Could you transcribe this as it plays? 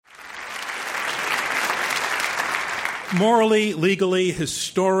Morally, legally,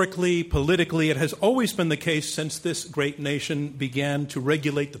 historically, politically, it has always been the case since this great nation began to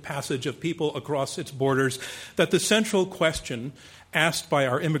regulate the passage of people across its borders that the central question asked by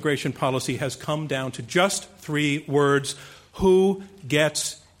our immigration policy has come down to just three words: who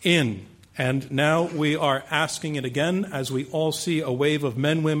gets in? And now we are asking it again as we all see a wave of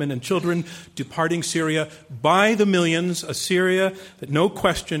men, women, and children departing Syria by the millions, a Syria that no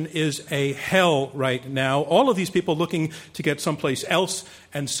question is a hell right now. All of these people looking to get someplace else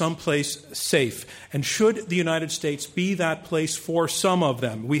and someplace safe. And should the United States be that place for some of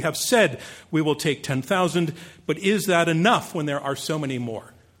them? We have said we will take 10,000, but is that enough when there are so many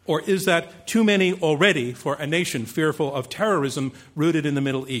more? Or is that too many already for a nation fearful of terrorism rooted in the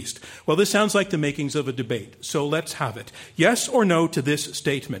Middle East? Well, this sounds like the makings of a debate, so let's have it. Yes or no to this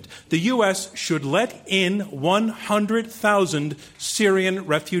statement: the U.S. should let in 100,000 Syrian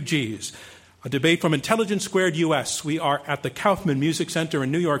refugees. A debate from Intelligence Squared U.S. We are at the Kaufman Music Center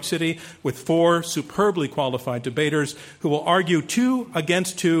in New York City with four superbly qualified debaters who will argue 2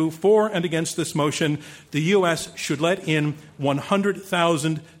 against 2, for and against this motion. The U.S. should let in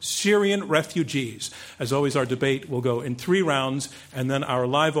 100,000 Syrian refugees. As always, our debate will go in 3 rounds, and then our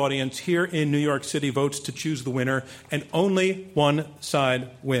live audience here in New York City votes to choose the winner, and only one side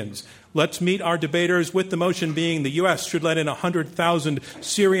wins. Let's meet our debaters with the motion being the U.S. should let in 100,000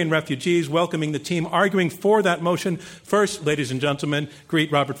 Syrian refugees. Welcoming the team arguing for that motion. First, ladies and gentlemen,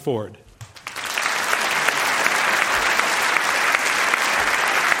 greet Robert Ford.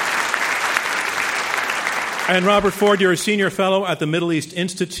 And Robert Ford, you're a senior fellow at the Middle East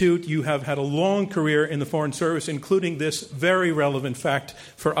Institute. You have had a long career in the Foreign Service, including this very relevant fact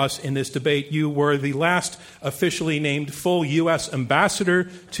for us in this debate. You were the last officially named full U.S. ambassador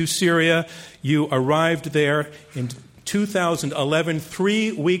to Syria. You arrived there in 2011,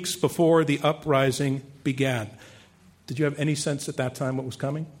 3 weeks before the uprising began. Did you have any sense at that time what was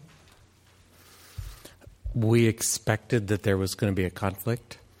coming? We expected that there was going to be a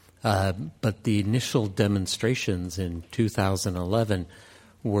conflict. But the initial demonstrations in 2011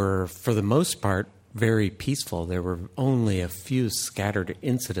 were, for the most part, very peaceful. There were only a few scattered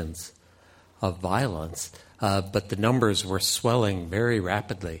incidents of violence, but the numbers were swelling very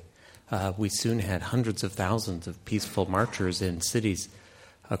rapidly. We soon had hundreds of thousands of peaceful marchers in cities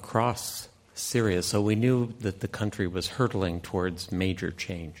across Syria, so we knew that the country was hurtling towards major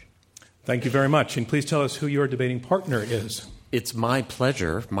change. Thank you very much. And please tell us who your debating partner is. It's my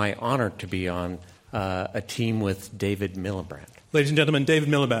pleasure, my honor, to be on a team with David Miliband. Ladies and gentlemen, David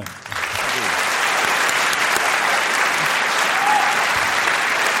Miliband.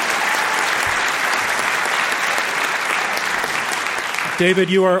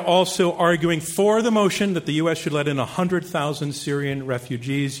 David, you are also arguing for the motion that the U.S. should let in 100,000 Syrian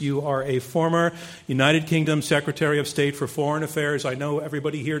refugees. You are a former United Kingdom Secretary of State for Foreign Affairs. I know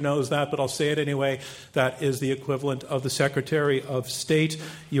everybody here knows that, but I'll say it anyway. That is the equivalent of the Secretary of State.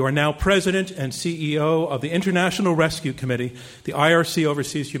 You are now President and CEO of the International Rescue Committee. The IRC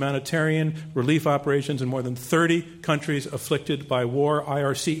oversees humanitarian relief operations in more than 30 countries afflicted by war.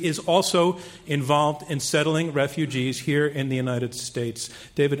 IRC is also involved in settling refugees here in the United States.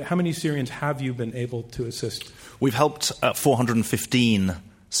 David, how many Syrians have you been able to assist? We've helped 415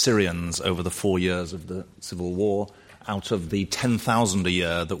 Syrians over the 4 years of the Civil War, out of the 10,000 a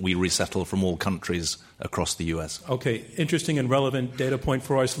year that we resettle from all countries across the U.S. Okay, interesting and relevant data point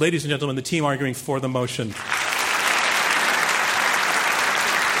for us. Ladies and gentlemen, the team arguing for the motion.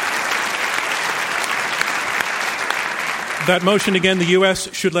 That motion, again, the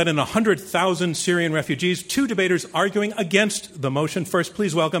U.S. should let in 100,000 Syrian refugees. 2 debaters arguing against the motion. First,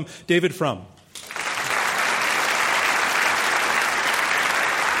 please welcome David Frum.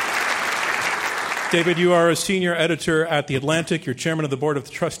 David, you are a senior editor at The Atlantic. You're chairman of the board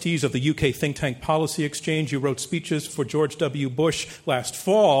of trustees of the UK think tank Policy Exchange. You wrote speeches for George W. Bush last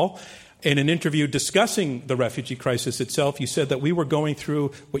fall. In an interview discussing the refugee crisis itself, you said that we were going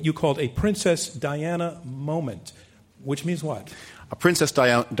through what you called a Princess Diana moment. Which means what? A Princess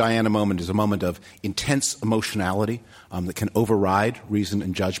Diana moment is a moment of intense emotionality that can override reason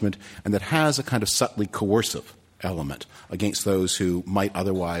and judgment, and that has a kind of subtly coercive element against those who might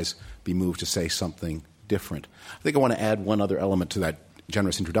otherwise be moved to say something different. I think I want to add one other element to that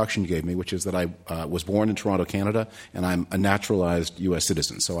generous introduction you gave me, which is that I was born in Toronto, Canada, and I'm a naturalized U.S.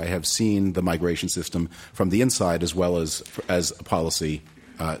 citizen. So I have seen the migration system from the inside as well as a policy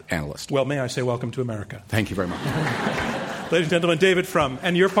analyst. Well, may I say welcome to America. Thank you very much. Ladies and gentlemen, David Frum.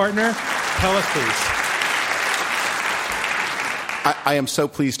 And your partner? Tell us, please. I am so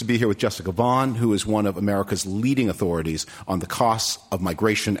pleased to be here with Jessica Vaughan, who is one of America's leading authorities on the costs of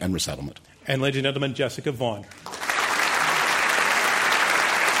migration and resettlement. And ladies and gentlemen, Jessica Vaughan.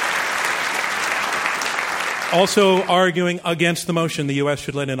 Also arguing against the motion, the U.S.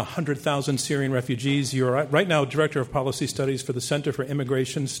 should let in 100,000 Syrian refugees. You're right now Director of Policy Studies for the Center for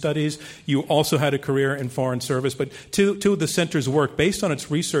Immigration Studies. You also had a career in foreign service. But to the center's work, based on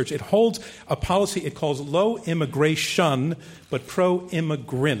its research, it holds a policy it calls low immigration, but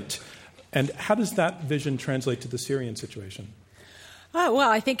pro-immigrant. And how does that vision translate to the Syrian situation? Well,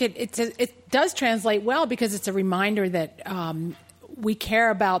 I think it does translate well because it's a reminder that we care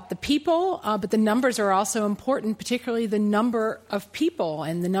about the people, but the numbers are also important, particularly the number of people.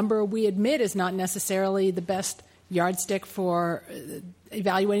 And the number we admit is not necessarily the best yardstick for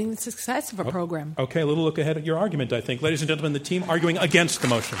evaluating the success of a program. Okay, a little look ahead at your argument, I think. Ladies and gentlemen, the team arguing against the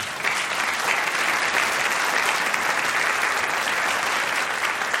motion.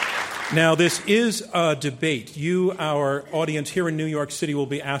 Now, this is a debate. You, our audience here in New York City, will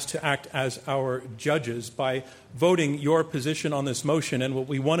be asked to act as our judges by voting your position on this motion. And what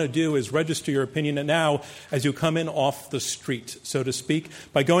we want to do is register your opinion now as you come in off the street, so to speak,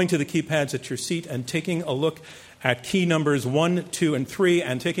 by going to the keypads at your seat and taking a look at key numbers 1, 2, and 3,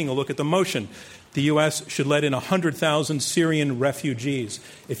 and taking a look at the motion. The U.S. should let in 100,000 Syrian refugees.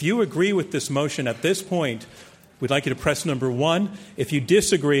 If you agree with this motion at this point, we'd like you to press number 1. If you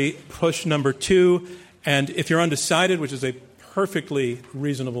disagree, push number 2. And if you're undecided, which is a perfectly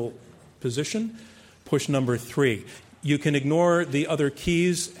reasonable position, push number 3. You can ignore the other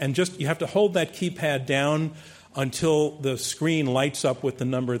keys and you have to hold that keypad down until the screen lights up with the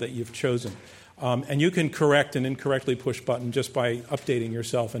number that you've chosen. And you can correct an incorrectly pushed button just by updating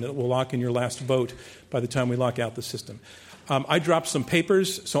yourself, and it will lock in your last vote by the time we lock out the system. I dropped some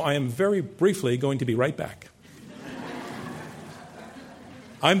papers, so I am very briefly going to be right back.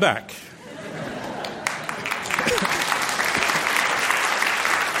 I'm back.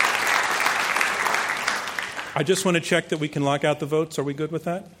 I just want to check that we can lock out the votes. Are we good with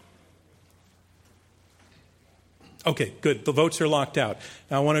that? Okay, good. The votes are locked out.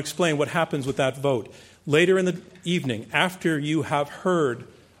 Now I want to explain what happens with that vote. Later in the evening, after you have heard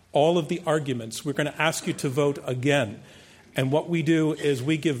all of the arguments, we're going to ask you to vote again. And what we do is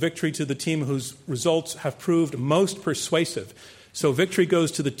we give victory to the team whose results have proved most persuasive. So victory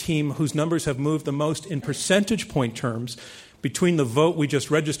goes to the team whose numbers have moved the most in percentage point terms between the vote we just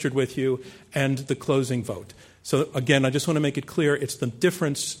registered with you and the closing vote. So again, I just want to make it clear, it's the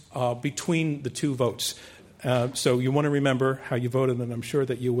difference between the two votes. So you want to remember how you voted, and I'm sure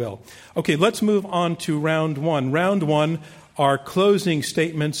that you will. Okay, let's move on to round 1. Round 1 are closing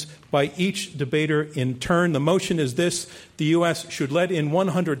statements by each debater in turn. The motion is this: the U.S. should let in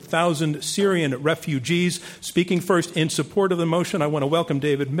 100,000 Syrian refugees. Speaking first in support of the motion, I want to welcome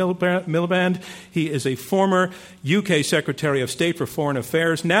David Miliband. He is a former UK Secretary of State for Foreign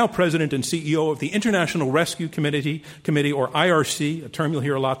Affairs, now President and CEO of the International Rescue Committee, or IRC, a term you'll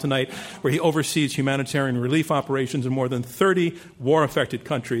hear a lot tonight, where he oversees humanitarian relief operations in more than 30 war-affected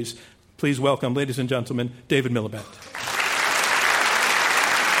countries. Please welcome, ladies and gentlemen, David Miliband.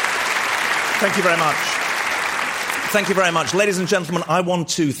 Thank you very much. Thank you very much. Ladies and gentlemen, I want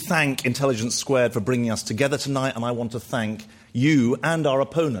to thank Intelligence Squared for bringing us together tonight, and I want to thank you and our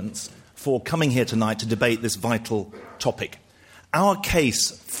opponents for coming here tonight to debate this vital topic. Our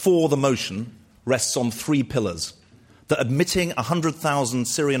case for the motion rests on 3 pillars: that admitting 100,000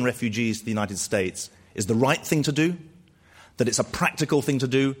 Syrian refugees to the United States is the right thing to do, that it's a practical thing to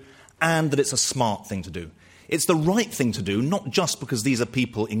do, and that it's a smart thing to do. It's the right thing to do, not just because these are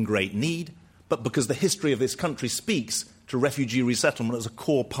people in great need, but because the history of this country speaks to refugee resettlement as a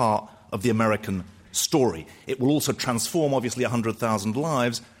core part of the American story. It will also transform, obviously, 100,000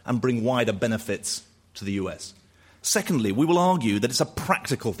 lives and bring wider benefits to the US. Secondly, we will argue that it's a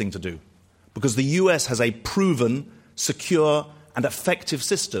practical thing to do, because the US has a proven, secure, and effective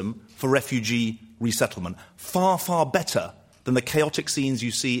system for refugee resettlement, far, far better than the chaotic scenes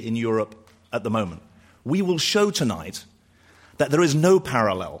you see in Europe at the moment. We will show tonight that there is no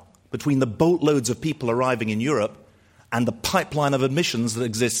parallel between the boatloads of people arriving in Europe and the pipeline of admissions that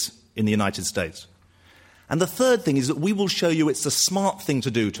exists in the United States. And the third thing is that we will show you it's a smart thing to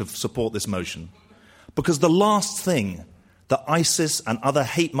do to support this motion, because the last thing that ISIS and other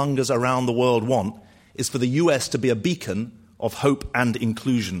hate mongers around the world want is for the US to be a beacon of hope and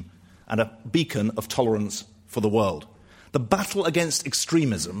inclusion and a beacon of tolerance for the world. The battle against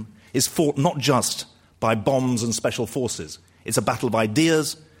extremism is fought not just by bombs and special forces. It's a battle of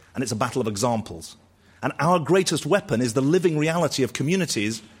ideas, and it's a battle of examples. And our greatest weapon is the living reality of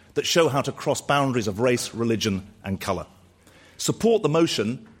communities that show how to cross boundaries of race, religion, and colour. Support the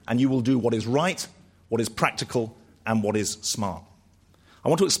motion, and you will do what is right, what is practical, and what is smart. I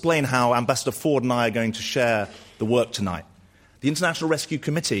want to explain how Ambassador Ford and I are going to share the work tonight. The International Rescue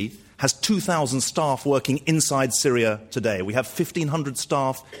Committee has 2,000 staff working inside Syria today. We have 1,500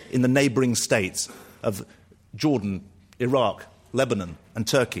 staff in the neighboring states of Jordan, Iraq, Lebanon, and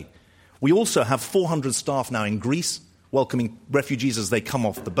Turkey. We also have 400 staff now in Greece, welcoming refugees as they come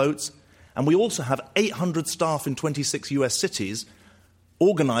off the boats. And we also have 800 staff in 26 US cities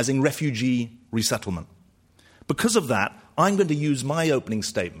organizing refugee resettlement. Because of that, I'm going to use my opening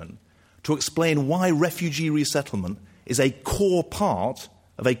statement to explain why refugee resettlement is a core part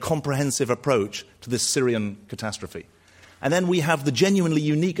of a comprehensive approach to this Syrian catastrophe. And then we have the genuinely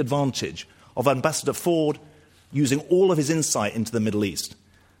unique advantage of Ambassador Ford using all of his insight into the Middle East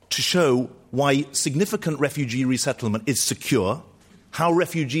to show why significant refugee resettlement is secure, how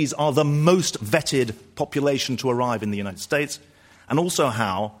refugees are the most vetted population to arrive in the United States, and also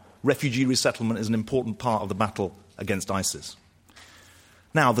how refugee resettlement is an important part of the battle against ISIS.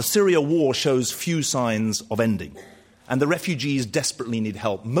 Now, the Syria war shows few signs of ending, and the refugees desperately need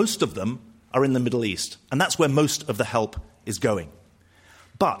help. Most of them are in the Middle East, and that's where most of the help is going.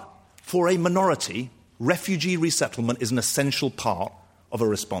 But for a minority, refugee resettlement is an essential part of a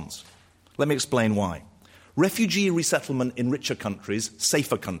response. Let me explain why. Refugee resettlement in richer countries,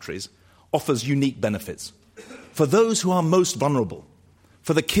 safer countries, offers unique benefits. For those who are most vulnerable,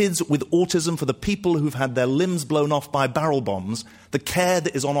 for the kids with autism, for the people who've had their limbs blown off by barrel bombs, the care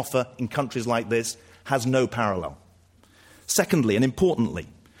that is on offer in countries like this has no parallel. Secondly, and importantly,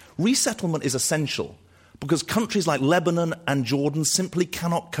 resettlement is essential because countries like Lebanon and Jordan simply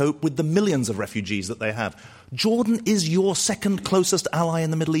cannot cope with the millions of refugees that they have. Jordan is your second closest ally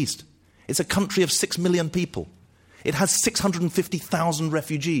in the Middle East. It's a country of 6 million people. It has 650,000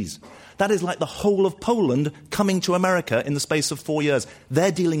 refugees. That is like the whole of Poland coming to America in the space of 4 years.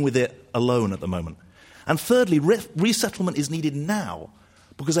 They're dealing with it alone at the moment. And thirdly, resettlement is needed now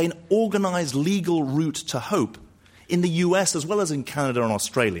because an organized legal route to hope in the US as well as in Canada and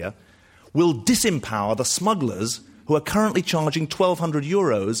Australia will disempower the smugglers who are currently charging 1,200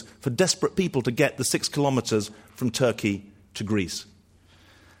 euros for desperate people to get the 6 kilometers from Turkey to Greece.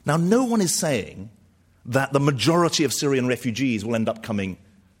 Now, no one is saying that the majority of Syrian refugees will end up coming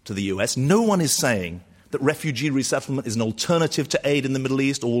to the US. No one is saying that refugee resettlement is an alternative to aid in the Middle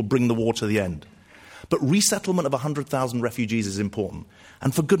East or will bring the war to the end. But resettlement of 100,000 refugees is important.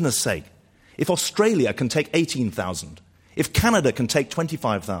 And for goodness sake, if Australia can take 18,000, if Canada can take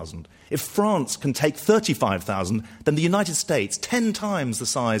 25,000, if France can take 35,000, then the United States, 10 times the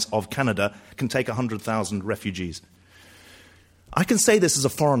size of Canada, can take 100,000 refugees. I can say this as a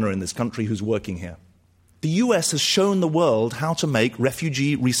foreigner in this country who's working here. The US has shown the world how to make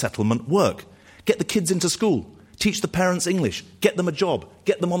refugee resettlement work. Get the kids into school, teach the parents English, get them a job,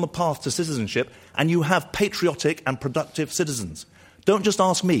 get them on the path to citizenship, and you have patriotic and productive citizens. Don't just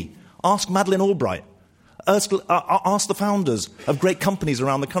ask me. Ask Madeleine Albright. Ask the founders of great companies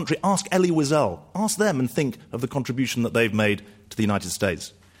around the country. Ask Elie Wiesel. Ask them and think of the contribution that they've made to the United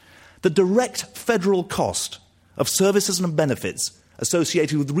States. The direct federal cost of services and benefits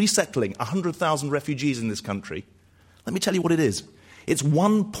associated with resettling 100,000 refugees in this country, let me tell you what it is. It's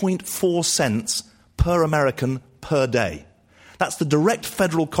 1.4 cents per American per day. That's the direct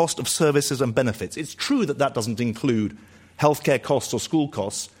federal cost of services and benefits. It's true that that doesn't include healthcare costs or school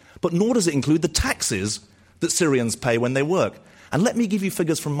costs, but nor does it include the taxes that Syrians pay when they work. And let me give you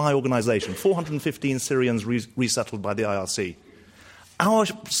figures from my organization, 415 Syrians resettled by the IRC. Our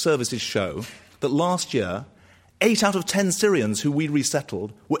services show that last year, 8 out of 10 Syrians who we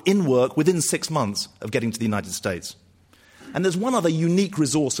resettled were in work within 6 months of getting to the United States. And there's one other unique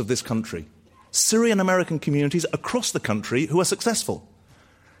resource of this country, Syrian American communities across the country who are successful.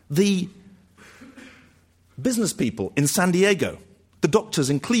 The business people in San Diego, the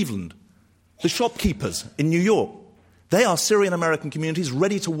doctors in Cleveland, the shopkeepers in New York, they are Syrian American communities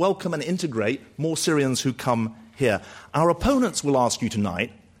ready to welcome and integrate more Syrians who come here. Our opponents will ask you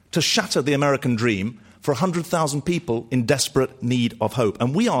tonight to shatter the American dream for 100,000 people in desperate need of hope.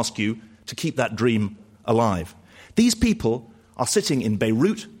 And we ask you to keep that dream alive. These people are sitting in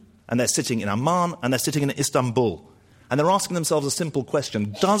Beirut, and they're sitting in Amman, and they're sitting in Istanbul. And they're asking themselves a simple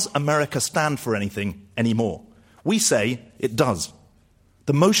question: does America stand for anything anymore? We say it does.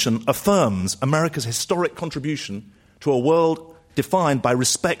 The motion affirms America's historic contribution to a world defined by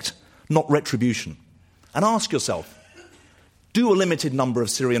respect, not retribution. And ask yourself, do a limited number of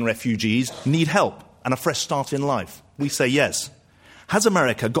Syrian refugees need help and a fresh start in life? We say yes. Has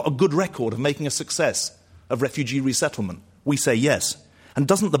America got a good record of making a success of refugee resettlement? We say yes. And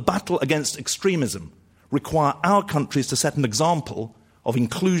doesn't the battle against extremism require our countries to set an example of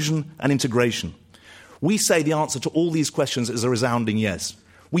inclusion and integration? We say the answer to all these questions is a resounding yes.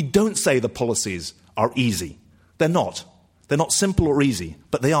 We don't say the policies are easy. They're not. They're not simple or easy,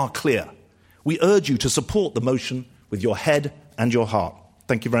 but they are clear. We urge you to support the motion with your head and your heart.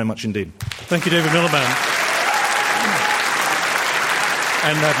 Thank you very much indeed. Thank you, David Miliband.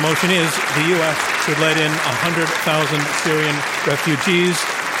 And that motion is the U.S. should let in 100,000 Syrian refugees.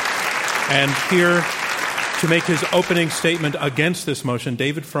 And here to make his opening statement against this motion,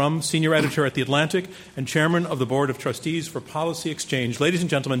 David Frum, senior editor at The Atlantic and chairman of the Board of Trustees for Policy Exchange. Ladies and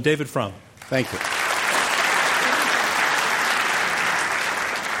gentlemen, David Frum. Thank you.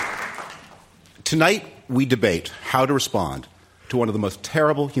 Tonight, we debate how to respond to one of the most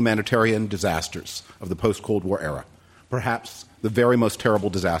terrible humanitarian disasters of the post-Cold War era, perhaps the very most terrible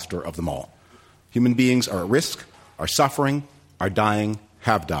disaster of them all. Human beings are at risk, are suffering, are dying,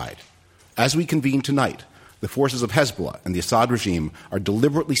 have died. As we convene tonight, the forces of Hezbollah and the Assad regime are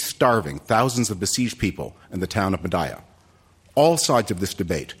deliberately starving thousands of besieged people in the town of Madaya. All sides of this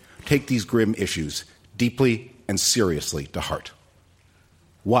debate take these grim issues deeply and seriously to heart.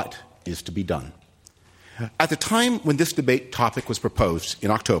 What is to be done? At the time when this debate topic was proposed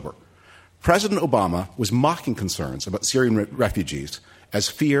in October, President Obama was mocking concerns about Syrian refugees as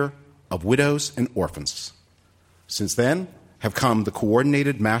fear of widows and orphans. Since then have come the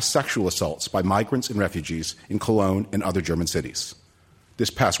coordinated mass sexual assaults by migrants and refugees in Cologne and other German cities. This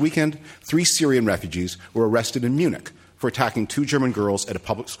past weekend, 3 Syrian refugees were arrested in Munich for attacking 2 German girls at a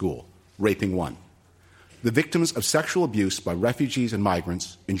public school, raping one. The victims of sexual abuse by refugees and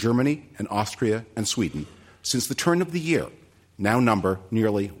migrants in Germany and Austria and Sweden since the turn of the year now number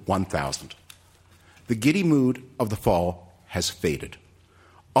nearly 1,000. The giddy mood of the fall has faded.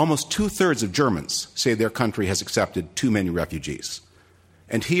 Almost 2/3 of Germans say their country has accepted too many refugees.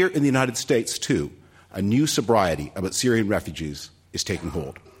 And here in the United States, too, a new sobriety about Syrian refugees is taking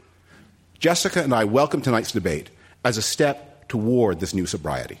hold. Jessica and I welcome tonight's debate as a step toward this new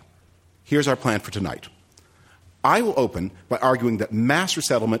sobriety. Here's our plan for tonight. I will open by arguing that mass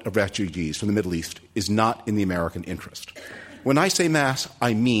resettlement of refugees from the Middle East is not in the American interest. When I say mass,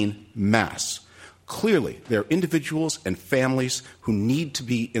 I mean mass. Clearly, there are individuals and families who need to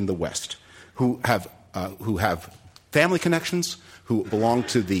be in the West, who have family connections, who belong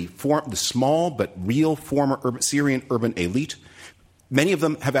to the small but real former Syrian urban elite. Many of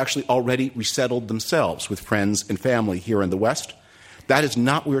them have actually already resettled themselves with friends and family here in the West. That is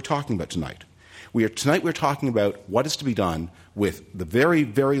not what we're talking about tonight. Tonight we're talking about what is to be done with the very,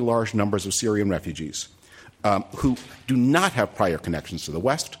 very large numbers of Syrian refugees who do not have prior connections to the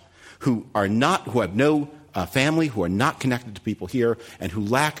West, who have no family, who are not connected to people here, and who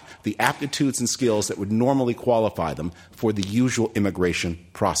lack the aptitudes and skills that would normally qualify them for the usual immigration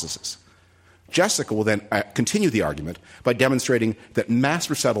processes. Jessica will then continue the argument by demonstrating that mass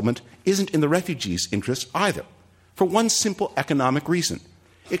resettlement isn't in the refugees' interest either, for one simple economic reason.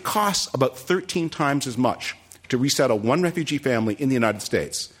 It costs about 13 times as much to resettle one refugee family in the United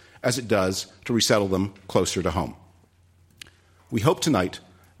States as it does to resettle them closer to home. We hope tonight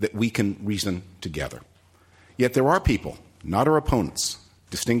that we can reason together. Yet there are people, not our opponents,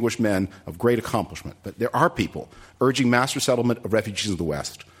 distinguished men of great accomplishment, but there are people urging mass resettlement of refugees in the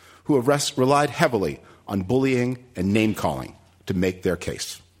West who have relied heavily on bullying and name-calling to make their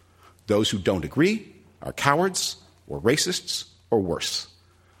case. Those who don't agree are cowards or racists or worse.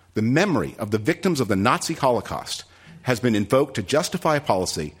 The memory of the victims of the Nazi Holocaust has been invoked to justify a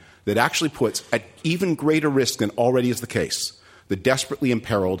policy that actually puts at even greater risk than already is the case the desperately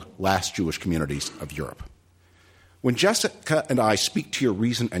imperiled last Jewish communities of Europe. When Jessica and I speak to your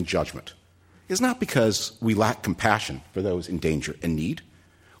reason and judgment, it's not because we lack compassion for those in danger and need.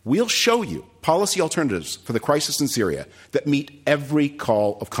 We'll show you policy alternatives for the crisis in Syria that meet every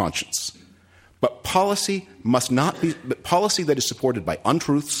call of conscience. But policy that is supported by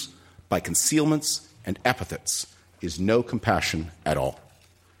untruths, by concealments, and epithets is no compassion at all.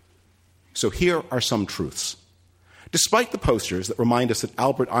 So here are some truths. Despite the posters that remind us that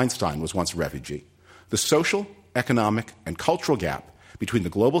Albert Einstein was once a refugee, the social, economic, and cultural gap between the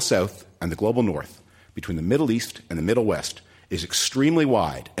global South and the global North, between the Middle East and the Middle West, is extremely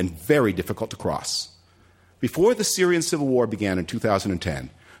wide and very difficult to cross. Before the Syrian Civil War began in 2010,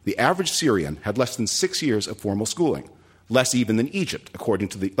 the average Syrian had less than 6 years of formal schooling, less even than in Egypt, according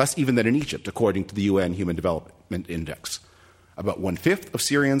to the UN Human Development Index. About 1/5 of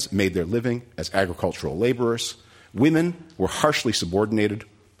Syrians made their living as agricultural laborers. Women were harshly subordinated.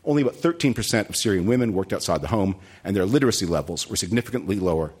 Only about 13% of Syrian women worked outside the home, and their literacy levels were significantly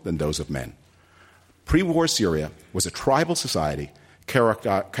lower than those of men. Pre-war Syria was a tribal society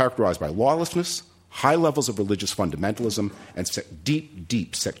characterized by lawlessness, high levels of religious fundamentalism, and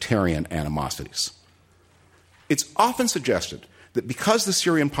deep sectarian animosities. It's often suggested that because the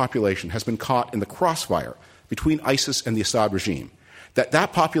Syrian population has been caught in the crossfire between ISIS and the Assad regime,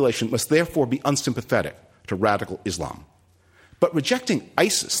 that population must therefore be unsympathetic to radical Islam. But rejecting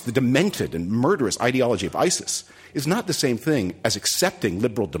ISIS, the demented and murderous ideology of ISIS, is not the same thing as accepting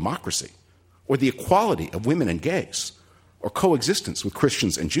liberal democracy or the equality of women and gays or coexistence with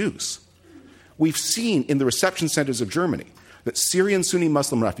Christians and Jews. We've seen in the reception centers of Germany that Syrian Sunni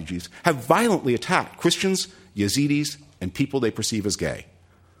Muslim refugees have violently attacked Christians, Yazidis, and people they perceive as gay.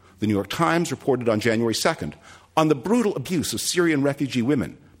 The New York Times reported on January 2nd on the brutal abuse of Syrian refugee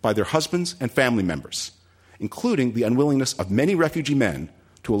women by their husbands and family members, including the unwillingness of many refugee men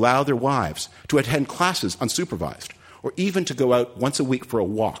to allow their wives to attend classes unsupervised or even to go out once a week for a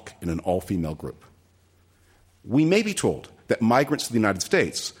walk in an all-female group. We may be told that migrants to the United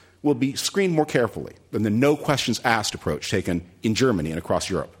States will be screened more carefully than the no-questions-asked approach taken in Germany and across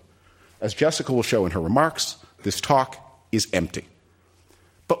Europe. As Jessica will show in her remarks, this talk is empty.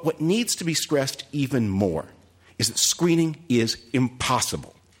 But what needs to be stressed even more is that screening is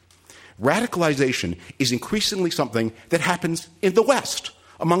impossible. Radicalization is increasingly something that happens in the West,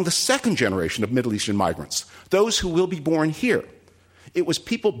 among the second generation of Middle Eastern migrants, those who will be born here. It was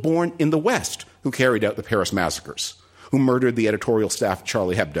people born in the West who carried out the Paris massacres, who murdered the editorial staff at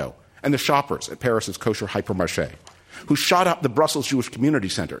Charlie Hebdo and the shoppers at Paris's kosher hypermarché, who shot up the Brussels Jewish Community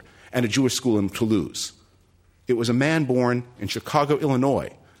Center and a Jewish school in Toulouse. It was a man born in Chicago,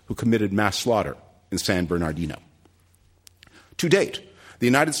 Illinois, who committed mass slaughter in San Bernardino. To date, the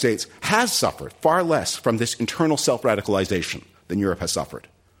United States has suffered far less from this internal self-radicalization than Europe has suffered.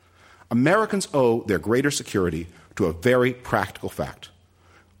 Americans owe their greater security to a very practical fact.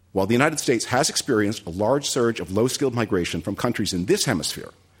 While the United States has experienced a large surge of low-skilled migration from countries in this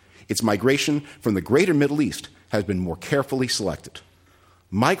hemisphere, its migration from the greater Middle East has been more carefully selected.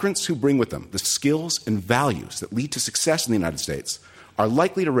 Migrants who bring with them the skills and values that lead to success in the United States are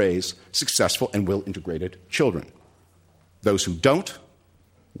likely to raise successful and well-integrated children. Those who don't,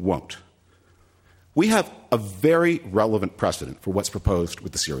 won't. We have a very relevant precedent for what's proposed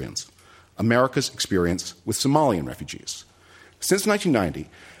with the Syrians, America's experience with Somalian refugees. Since 1990,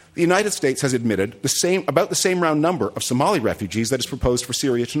 the United States has admitted about the same round number of Somali refugees that is proposed for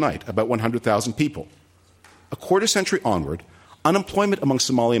Syria tonight, about 100,000 people. A quarter century onward, unemployment among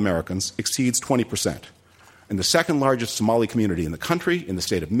Somali Americans exceeds 20%. In the second largest Somali community in the country, in the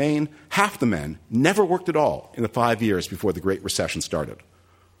state of Maine, half the men never worked at all in the 5 years before the Great Recession started.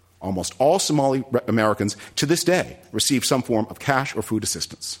 Almost all Somali Americans to this day receive some form of cash or food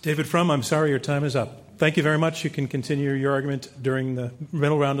assistance. David Frum, I'm sorry your time is up. Thank you very much. You can continue your argument during the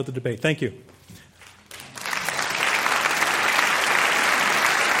middle round of the debate. Thank you.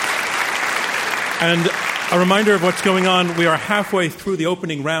 And a reminder of what's going on. We are halfway through the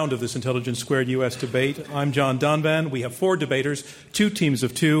opening round of this Intelligence Squared U.S. debate. I'm John Donvan. We have 4 debaters, 2 teams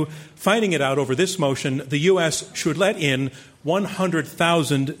of 2, fighting it out over this motion: the U.S. should let in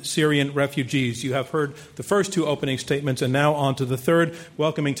 100,000 Syrian refugees. You have heard the first 2 opening statements, and now on to the third.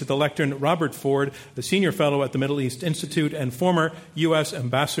 Welcoming to the lectern Robert Ford, the senior fellow at the Middle East Institute and former U.S.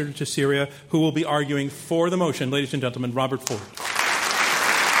 ambassador to Syria, who will be arguing for the motion. Ladies and gentlemen, Robert Ford.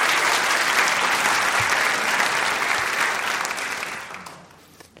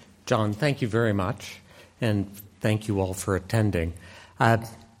 John, thank you very much, and thank you all for attending.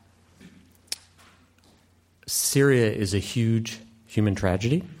 Syria is a huge human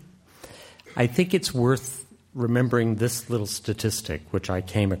tragedy. I think it's worth remembering this little statistic, which I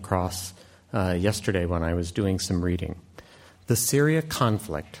came across yesterday when I was doing some reading. The Syria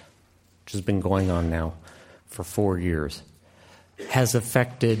conflict, which has been going on now for 4 years, has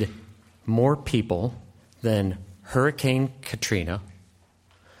affected more people than Hurricane Katrina,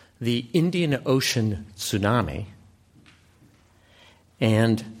 the Indian Ocean tsunami,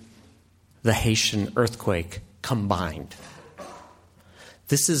 and the Haitian earthquake combined.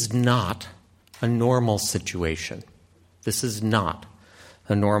 This is not a normal situation. This is not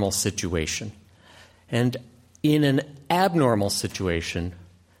a normal situation. And in an abnormal situation,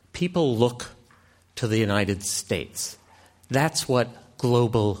 people look to the United States. That's what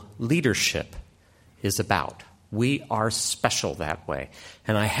global leadership is about. We are special that way.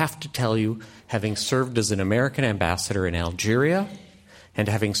 And I have to tell you, having served as an American ambassador in Algeria and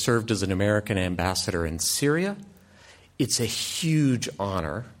having served as an American ambassador in Syria, it's a huge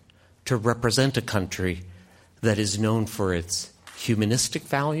honor to represent a country that is known for its humanistic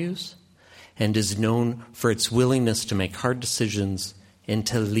values and is known for its willingness to make hard decisions and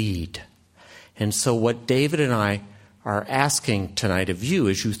to lead. And so what David and I are asking tonight of you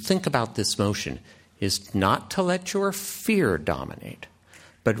as you think about this motion is not to let your fear dominate,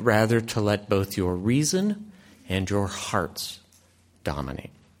 but rather to let both your reason and your hearts dominate.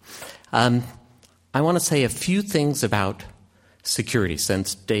 I want to say a few things about security,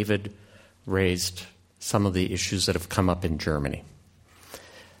 since David raised some of the issues that have come up in Germany.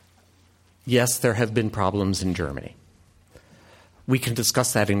 Yes, there have been problems in Germany. We can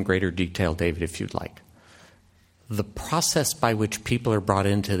discuss that in greater detail, David, if you'd like. The process by which people are brought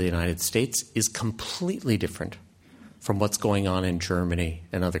into the United States is completely different from what's going on in Germany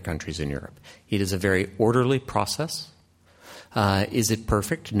and other countries in Europe. It is a very orderly process. Is it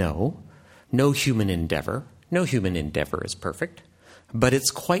perfect? No. No human endeavor is perfect, but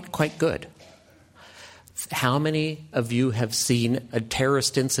it's quite good. How many of you have seen a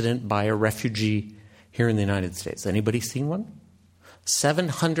terrorist incident by a refugee here in the United States? Anybody seen one?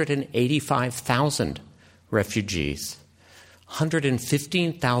 785,000 refugees,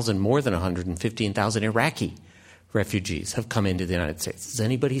 115,000, more than 115,000 Iraqi refugees have come into the United States. Has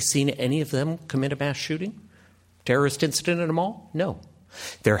anybody seen any of them commit a mass shooting? Terrorist incident in a mall? No.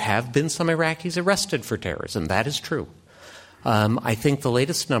 There have been some Iraqis arrested for terrorism. That is true. I think the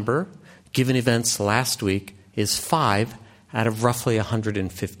latest number, given events last week, is 5 out of roughly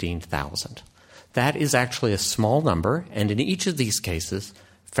 115,000. That is actually a small number, and in each of these cases,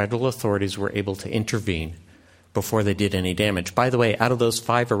 federal authorities were able to intervene before they did any damage. By the way, out of those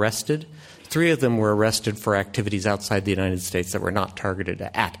 5 arrested, 3 of them were arrested for activities outside the United States that were not targeted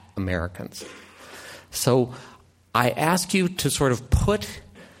at Americans. So I ask you to sort of put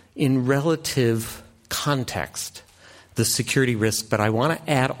in relative context the security risk, but I want to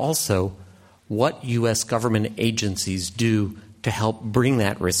add also what U.S. government agencies do to help bring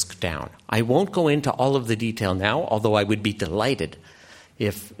that risk down. I won't go into all of the detail now, although I would be delighted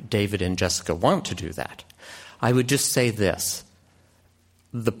if David and Jessica want to do that. I would just say this.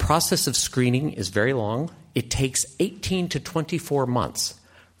 The process of screening is very long. It takes 18 to 24 months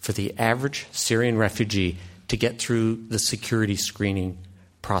for the average Syrian refugee to get through the security screening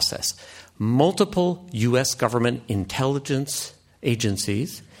process. Multiple U.S. government intelligence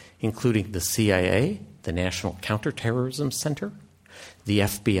agencies, including the CIA, the National Counterterrorism Center, the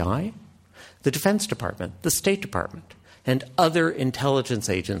FBI, the Defense Department, the State Department, and other intelligence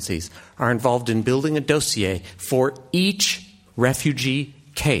agencies are involved in building a dossier for each refugee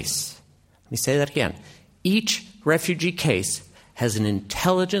case. Let me say that again. Each refugee case has an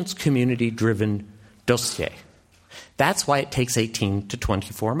intelligence community-driven dossier. That's why it takes 18 to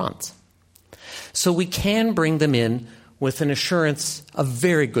 24 months. So we can bring them in with an assurance of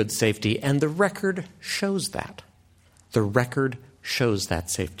very good safety, and the record shows that. The record shows that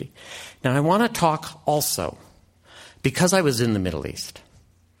safety. Now, I want to talk also, because I was in the Middle East.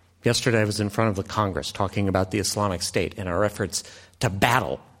 Yesterday I was in front of the Congress talking about the Islamic State and our efforts to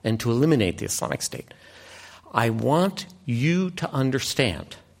battle and to eliminate the Islamic State. I want you to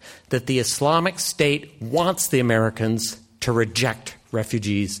understand that the Islamic State wants the Americans to reject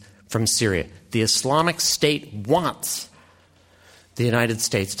refugees from Syria. The Islamic State wants the United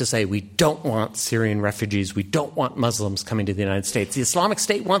States to say, we don't want Syrian refugees, we don't want Muslims coming to the United States. The Islamic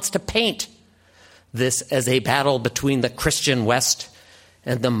State wants to paint this as a battle between the Christian West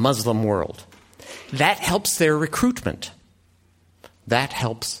and the Muslim world. That helps their recruitment. That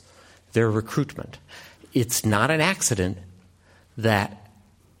helps their recruitment. It's not an accident that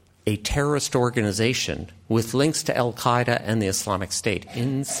a terrorist organization with links to Al-Qaeda and the Islamic State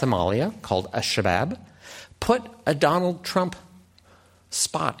in Somalia, called Al-Shabaab, put a Donald Trump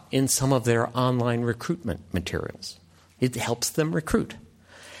spot in some of their online recruitment materials. It helps them recruit.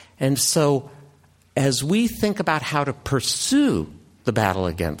 And so as we think about how to pursue the battle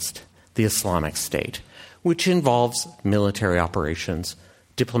against the Islamic State, which involves military operations,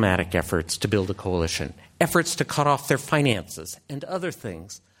 diplomatic efforts to build a coalition, efforts to cut off their finances, and other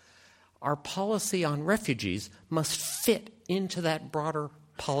things, our policy on refugees must fit into that broader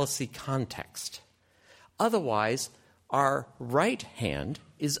policy context. Otherwise, our right hand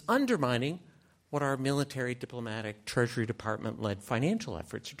is undermining what our military, diplomatic, Treasury Department-led financial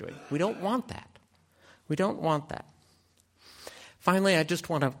efforts are doing. We don't want that. We don't want that. Finally, I just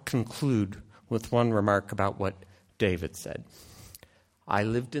want to conclude with one remark about what David said. I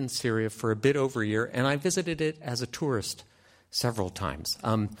lived in Syria for a bit over a year, and I visited it as a tourist several times.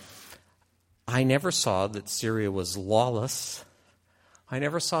 I never saw that Syria was lawless. I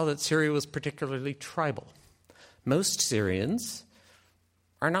never saw that Syria was particularly tribal. Most Syrians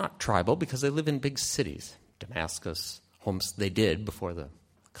are not tribal because they live in big cities. Damascus, Homs, they did before the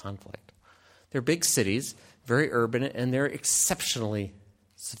conflict. They're big cities, very urban, and they're exceptionally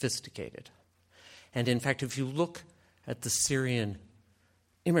sophisticated. And in fact, if you look at the Syrian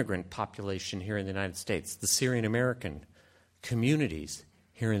immigrant population here in the United States, the Syrian American communities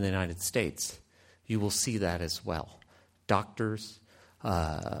here in the United States, you will see that as well. Doctors,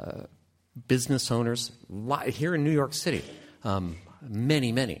 business owners here in New York City,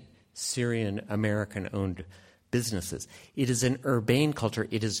 many Syrian American-owned businesses. It is an urbane culture.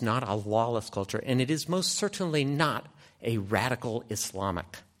 It is not a lawless culture, and it is most certainly not a radical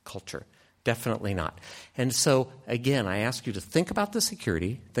Islamic culture. Definitely not. And so, again, I ask you to think about the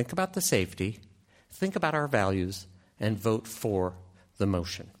security, think about the safety, think about our values, and vote for the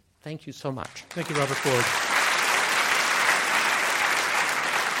motion. Thank you so much. Thank you, Robert Ford.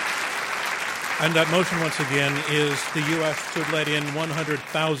 And that motion, once again, is the U.S. should let in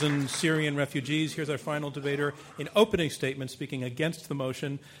 100,000 Syrian refugees. Here's our final debater in opening statement speaking against the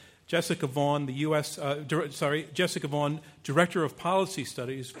motion. Jessica Vaughn, Jessica Vaughn, Director of Policy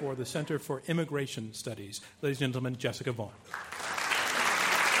Studies for the Center for Immigration Studies. Ladies and gentlemen, Jessica Vaughn.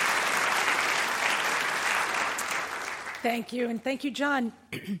 Thank you, and thank you, John.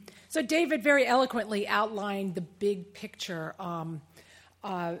 So David very eloquently outlined the big picture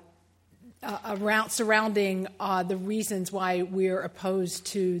surrounding the reasons why we're opposed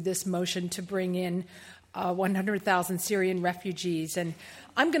to this motion to bring in 100,000 Syrian refugees. And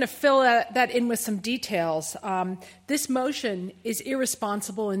I'm going to fill that in with some details. This motion is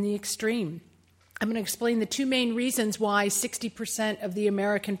irresponsible in the extreme. I'm going to explain the two main reasons why 60% of the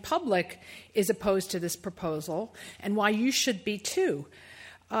American public is opposed to this proposal and why you should be too.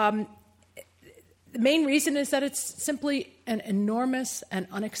 The main reason is that it's simply an enormous and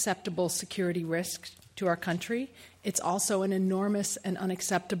unacceptable security risk to our country. It's also an enormous and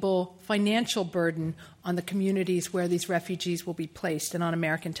unacceptable financial burden on the communities where these refugees will be placed and on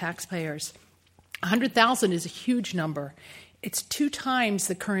American taxpayers. 100,000 is a huge number. It's 2 times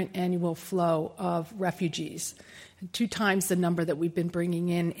the current annual flow of refugees, 2 times the number that we've been bringing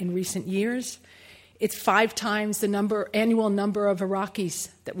in recent years. It's 5 times the annual number of Iraqis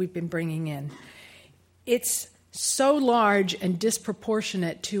that we've been bringing in. It's so large and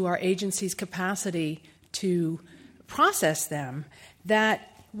disproportionate to our agency's capacity to process them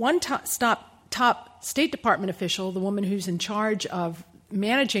that one top State Department official, the woman who's in charge of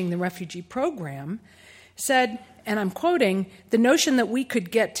managing the refugee program, said, and I'm quoting, "The notion that we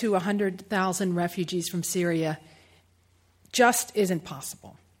could get to 100,000 refugees from Syria just isn't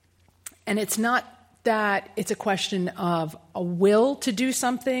possible." And it's not that it's a question of a will to do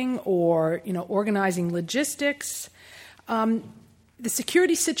something or, organizing logistics. The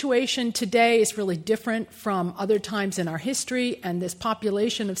security situation today is really different from other times in our history, and this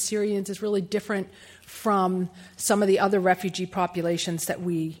population of Syrians is really different from some of the other refugee populations that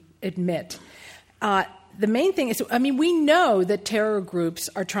we admit. The main thing is, we know that terror groups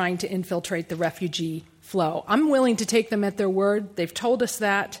are trying to infiltrate the refugee flow. I'm willing to take them at their word. They've told us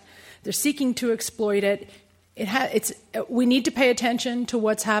that. They're seeking to exploit it. We need to pay attention to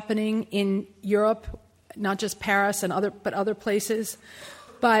what's happening in Europe, not just Paris but other places.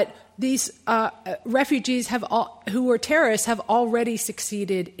 But these refugees who are terrorists have already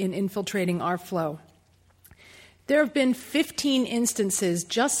succeeded in infiltrating our flow. There have been 15 instances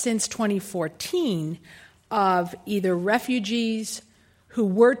just since 2014 of either refugees who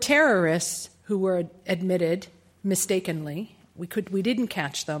were terrorists who were admitted mistakenly, we didn't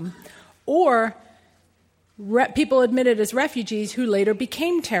catch them, or people admitted as refugees who later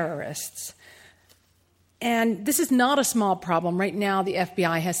became terrorists. And this is not a small problem. Right now, the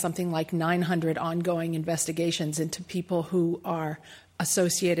FBI has something like 900 ongoing investigations into people who are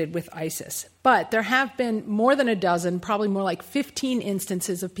associated with ISIS. But there have been more than a dozen, probably more like 15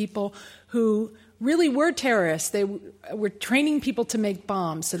 instances of people who really were terrorists. They were training people to make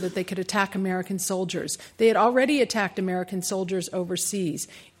bombs so that they could attack American soldiers. They had already attacked American soldiers overseas.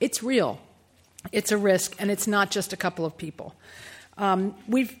 It's real. It's a risk, and it's not just a couple of people.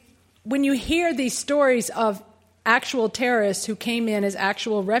 When you hear these stories of actual terrorists who came in as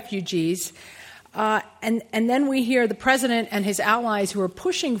actual refugees, and then we hear the president and his allies who are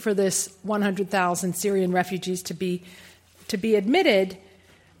pushing for this 100,000 Syrian refugees to be admitted,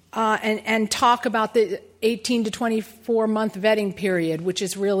 and talk about the 18 to 24 month vetting period, which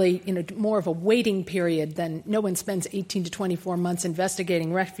is really more of a waiting period than no one spends 18 to 24 months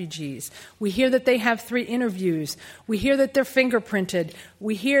investigating refugees. We hear that they have 3 interviews. We hear that they're fingerprinted.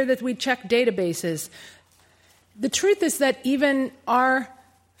 We hear that we check databases. The truth is that even our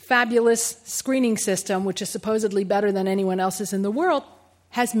fabulous screening system, which is supposedly better than anyone else's in the world,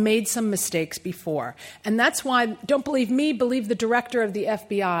 has made some mistakes before. And that's why, don't believe me, believe the director of the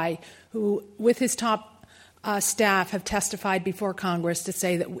FBI, who, with his top staff, have testified before Congress to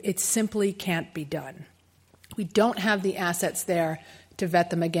say that it simply can't be done. We don't have the assets there to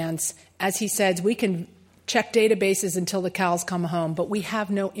vet them against. As he says, we can check databases until the cows come home, but we have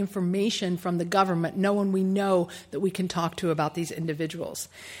no information from the government, no one we know that we can talk to about these individuals.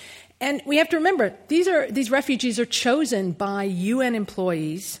 And we have to remember, these refugees are chosen by UN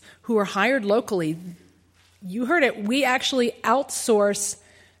employees who are hired locally. You heard it. We actually outsource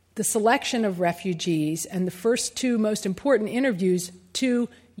the selection of refugees and the first two most important interviews to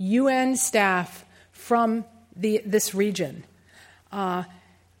UN staff from this region.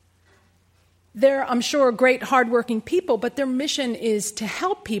 They're, I'm sure, great, hardworking people, but their mission is to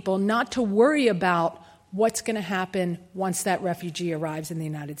help people, not to worry about what's going to happen once that refugee arrives in the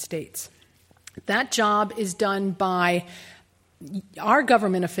United States. That job is done by our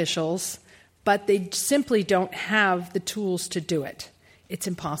government officials, but they simply don't have the tools to do it. It's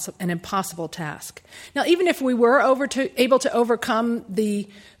an impossible task. Now, even if we were able to overcome the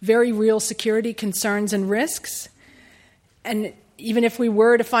very real security concerns and risks, and even if we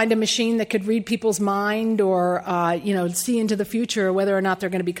were to find a machine that could read people's mind or see into the future whether or not they're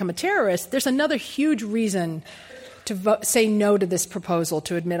going to become a terrorist, there's another huge reason to say no to this proposal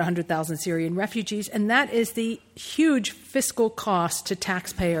to admit 100,000 Syrian refugees, and that is the huge fiscal cost to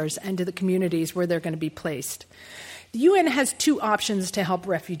taxpayers and to the communities where they're going to be placed. The UN has two options to help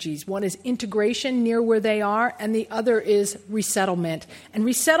refugees. One is integration near where they are, and the other is resettlement. And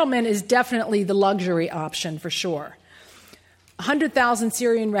resettlement is definitely the luxury option for sure. 100,000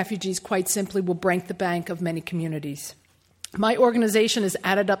 Syrian refugees, quite simply, will break the bank of many communities. My organization has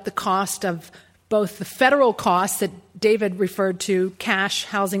added up the cost of both the federal costs that David referred to, cash,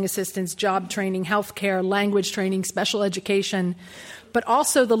 housing assistance, job training, health care, language training, special education, but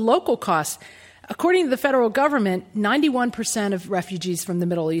also the local costs. According to the federal government, 91% of refugees from the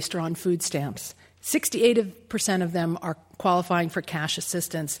Middle East are on food stamps. 68% of them are qualifying for cash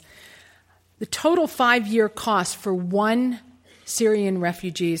assistance. The total 5-year cost for one Syrian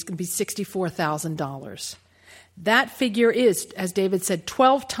refugee is going to be $64,000. That figure is, as David said,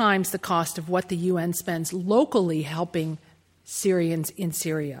 12 times the cost of what the UN spends locally helping Syrians in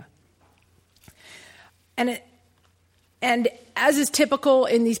Syria. And as is typical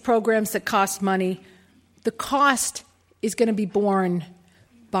in these programs that cost money, the cost is going to be borne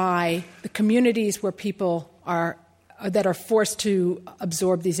by the communities where people that are forced to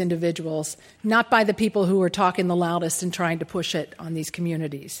absorb these individuals, not by the people who are talking the loudest and trying to push it on these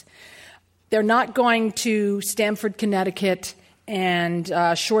communities. They're not going to Stamford, Connecticut, and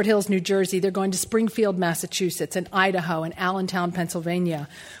Short Hills, New Jersey. They're going to Springfield, Massachusetts, and Idaho, and Allentown, Pennsylvania,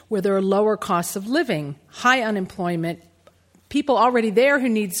 where there are lower costs of living, high unemployment, people already there who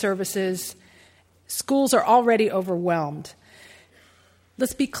need services. Schools are already overwhelmed.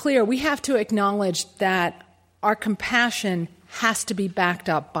 Let's be clear. We have to acknowledge that our compassion has to be backed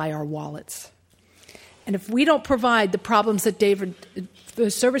up by our wallets. And if we don't provide the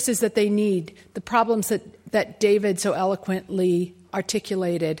services that they need, the problems that David so eloquently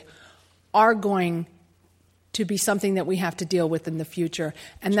articulated are going to be something that we have to deal with in the future.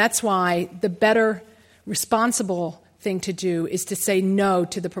 And that's why the better, responsible thing to do is to say no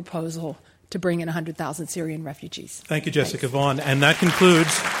to the proposal to bring in 100,000 Syrian refugees. Thank you, Jessica Vaughan. And that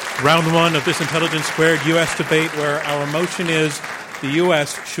concludes round one of this Intelligence Squared U.S. debate, where our motion is the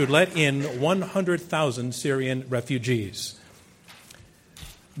U.S. should let in 100,000 Syrian refugees.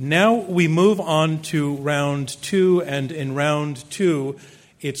 Now we move on to round two, and in round two,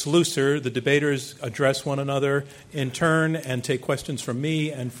 it's looser. The debaters address one another in turn and take questions from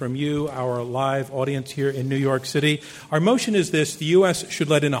me and from you, our live audience here in New York City. Our motion is this: the U.S. should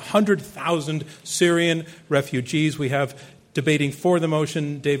let in 100,000 Syrian refugees. We have debating for the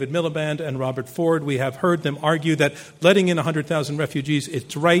motion David Miliband and Robert Ford. We have heard them argue that letting in 100,000 refugees,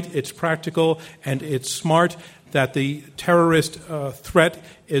 it's right, it's practical, and it's smart, that the terrorist threat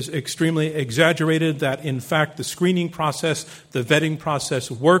is extremely exaggerated, that in fact the screening process, the vetting process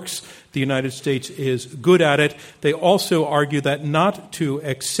works. The United States is good at it. They also argue that not to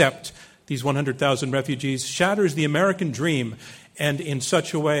accept these 100,000 refugees shatters the American dream, and in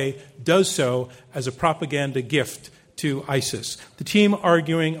such a way does so as a propaganda gift to ISIS. The team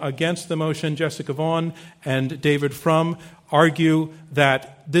arguing against the motion, Jessica Vaughan and David Frum, argue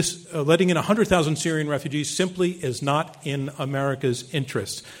that this letting in 100,000 Syrian refugees simply is not in America's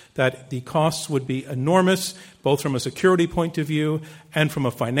interest, that the costs would be enormous, both from a security point of view and from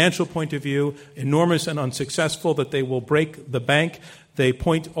a financial point of view, enormous and unsuccessful, that they will break the bank. They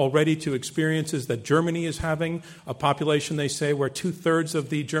point already to experiences that Germany is having, a population, they say, where 2/3 of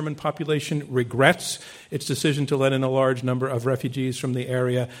the German population regrets its decision to let in a large number of refugees from the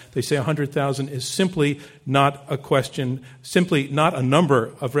area. They say 100,000 is simply not a question, simply not a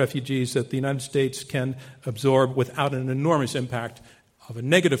number of refugees that the United States can absorb without an enormous impact of a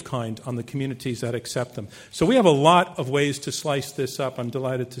negative kind on the communities that accept them. So we have a lot of ways to slice this up, I'm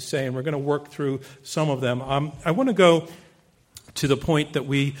delighted to say, and we're going to work through some of them. I want to go to the point that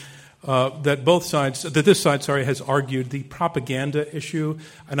we that this side has argued the propaganda issue,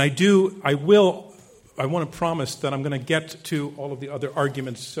 and I want to promise that I'm going to get to all of the other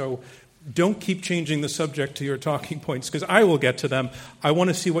arguments, so don't keep changing the subject to your talking points, because I will get to them. I want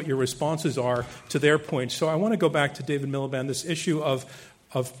to see what your responses are to their points. So I want to go back to David Miliband, this issue of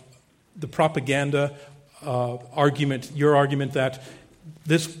the propaganda argument, your argument that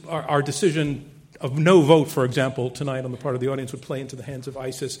our decision of no vote, for example, tonight on the part of the audience would play into the hands of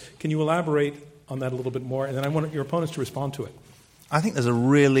ISIS. Can you elaborate on that a little bit more? And then I want your opponents to respond to it. I think there's a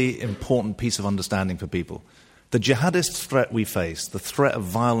really important piece of understanding for people. The jihadist threat we face, the threat of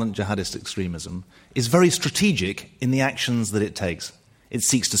violent jihadist extremism, is very strategic in the actions that it takes. It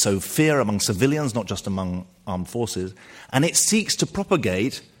seeks to sow fear among civilians, not just among armed forces, and it seeks to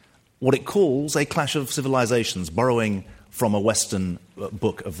propagate what it calls a clash of civilizations, borrowing from a Western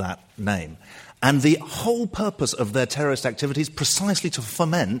book of that name. And the whole purpose of their terrorist activities is precisely to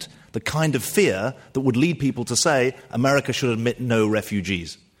foment the kind of fear that would lead people to say America should admit no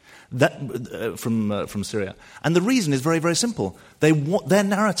refugees from Syria. And the reason is very, very simple. Their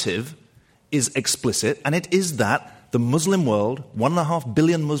narrative is explicit, and it is that the Muslim world, 1.5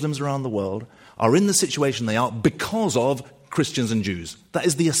 billion Muslims around the world, are in the situation they are because of Christians and Jews. That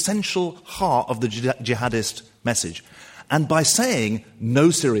is the essential heart of the jihadist message. And by saying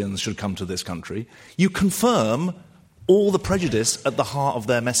no Syrians should come to this country, you confirm all the prejudice at the heart of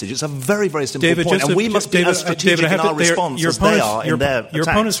their message. It's a very, very simple point, and we must be as strategic in our response as they are in their attacks. Your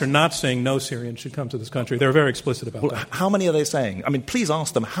opponents are not saying no Syrians should come to this country. They're very explicit about that. How many are they saying? I mean, please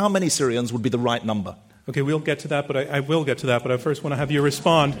ask them how many Syrians would be the right number. Okay, we'll get to that, but I will get to that, but I first want to have you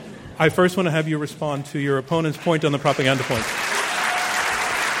respond. I first want to have you respond to your opponent's point on the propaganda point.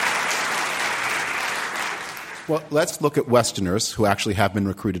 Well, let's look at Westerners who actually have been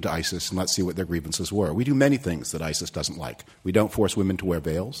recruited to ISIS, and let's see what their grievances were. We do many things that ISIS doesn't like. We don't force women to wear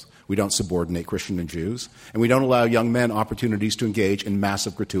veils. We don't subordinate Christian and Jews. And we don't allow young men opportunities to engage in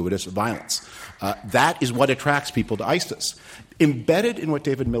massive, gratuitous violence. That is what attracts people to ISIS. Embedded in what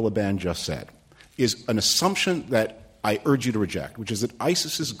David Miliband just said is an assumption that I urge you to reject, which is that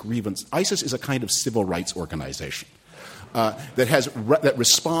ISIS is a kind of civil rights organization. That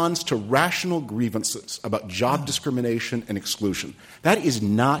responds to rational grievances about job discrimination and exclusion. That is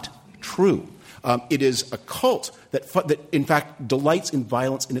not true. It is a cult that in fact delights in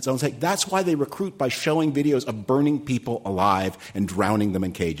violence in its own sake. That's why they recruit by showing videos of burning people alive and drowning them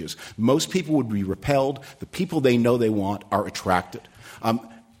in cages. Most people would be repelled. The people they know they want are attracted.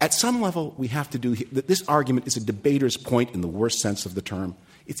 At some level, we have to do that. This argument is a debater's point in the worst sense of the term.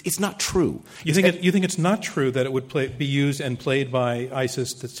 It's not true. You think it's not true that it would be used and played by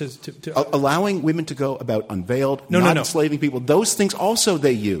ISIS allowing women to go about unveiled, not enslaving people. Those things also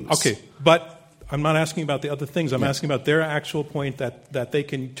they use. Okay, but I'm not asking about the other things. I'm asking about their actual point that they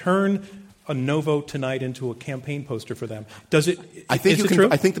can turn a no vote tonight into a campaign poster for them. Does it? I think is it true?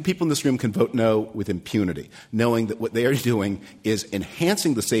 I think the people in this room can vote no with impunity, knowing that what they are doing is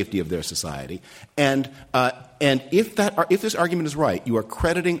enhancing the safety of their society. And if this argument is right, you are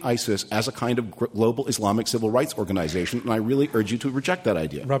crediting ISIS as a kind of global Islamic civil rights organization, and I really urge you to reject that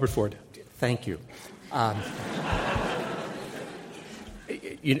idea. Robert Ford. Thank you.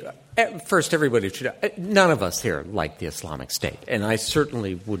 First, everybody should. None of us here like the Islamic State, and I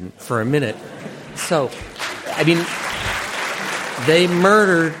certainly wouldn't for a minute. So, I mean, they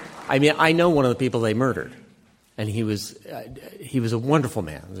murdered. I mean, I know one of the people they murdered, and he was a wonderful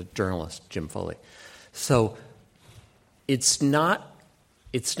man, a journalist, Jim Foley. So, it's not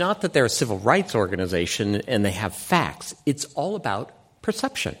that they're a civil rights organization and they have facts. It's all about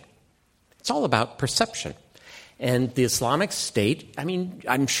perception. It's all about perception. And the Islamic State, I mean,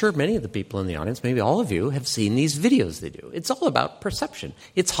 I'm sure many of the people in the audience, maybe all of you, have seen these videos they do. It's all about perception.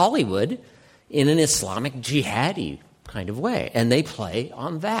 It's Hollywood in an Islamic jihadi kind of way, and they play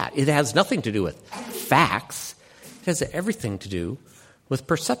on that. It has nothing to do with facts. It has everything to do with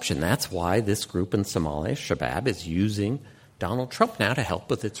perception. That's why this group in Somalia, Shabab, is using Donald Trump now to help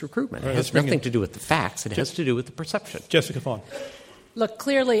with its recruitment. It has nothing to do with the facts. It has to do with the perception. Jessica Fawn. Look,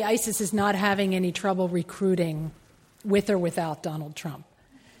 clearly ISIS is not having any trouble recruiting with or without Donald Trump.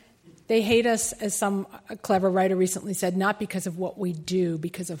 They hate us, as some clever writer recently said, not because of what we do,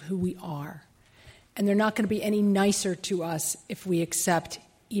 because of who we are. And they're not going to be any nicer to us if we accept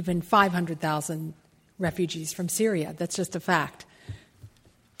even 500,000 refugees from Syria. That's just a fact.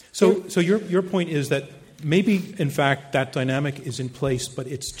 So your point is that maybe, in fact, that dynamic is in place, but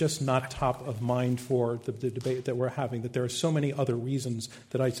it's just not top of mind for the debate that we're having, that there are so many other reasons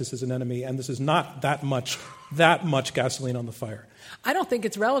that ISIS is an enemy, and this is not that much gasoline on the fire. I don't think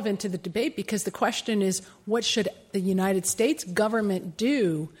it's relevant to the debate because the question is, what should the United States government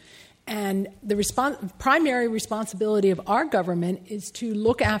do And the primary responsibility of our government is to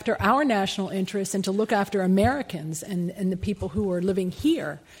look after our national interests and to look after Americans and the people who are living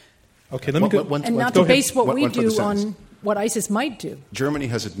here. Okay, let me go. And not to base what we do on what ISIS might do. Germany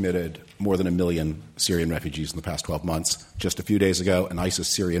has admitted more than 1 million Syrian refugees in the past 12 months. Just a few days ago, an ISIS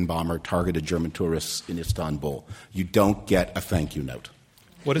Syrian bomber targeted German tourists in Istanbul. You don't get a thank you note.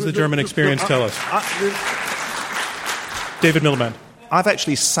 What does the German experience tell us? David Miliband. I've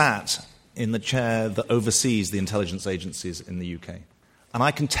actually sat in the chair that oversees the intelligence agencies in the UK. And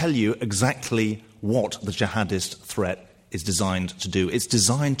I can tell you exactly what the jihadist threat is designed to do. It's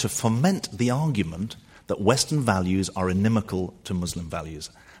designed to foment the argument that Western values are inimical to Muslim values.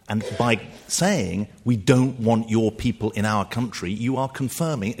 And by saying, we don't want your people in our country, you are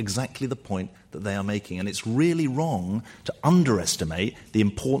confirming exactly the point that they are making. And it's really wrong to underestimate the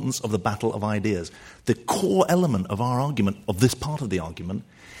importance of the battle of ideas. The core element of our argument, of this part of the argument,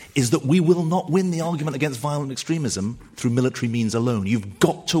 is that we will not win the argument against violent extremism through military means alone. You've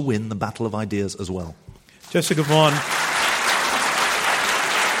got to win the battle of ideas as well. Jessica Vaughan.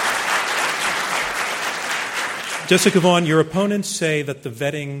 Jessica Vaughan, your opponents say that the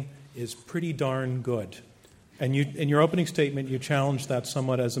vetting is pretty darn good. And you, in your opening statement, you challenged that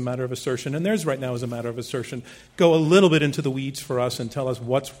somewhat as a matter of assertion, and theirs right now is a matter of assertion. Go a little bit into the weeds for us and tell us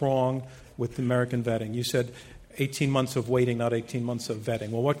what's wrong with the American vetting. You said 18 months of waiting, not 18 months of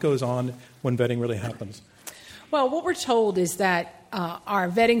vetting. Well, what goes on when vetting really happens? Well, what we're told is that our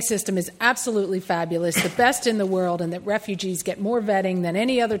vetting system is absolutely fabulous, the best in the world, and that refugees get more vetting than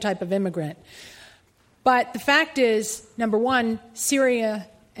any other type of immigrant. But the fact is, number one, Syria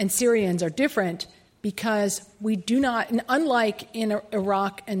and Syrians are different because we do not, unlike in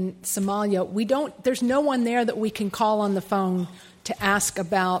Iraq and Somalia, there's no one there that we can call on the phone to ask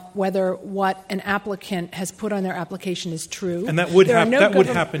about whether what an applicant has put on their application is true. And that would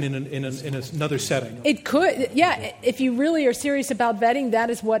happen in another setting. It could, yeah. If you really are serious about vetting, that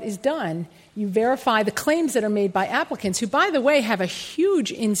is what is done. You verify the claims that are made by applicants, who, by the way, have a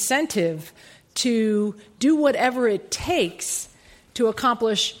huge incentive to do whatever it takes to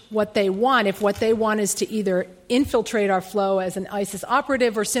accomplish what they want. If what they want is to either infiltrate our flow as an ISIS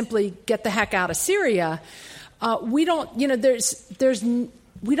operative or simply get the heck out of Syria, we don't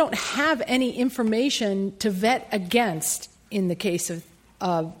have any information to vet against in the case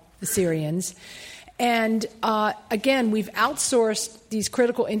of the Syrians. And again, we've outsourced these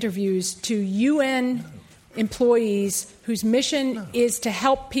critical interviews to UN employees whose mission is to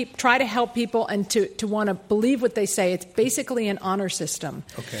help try to help people and to want to believe what they say. It's basically an honor system.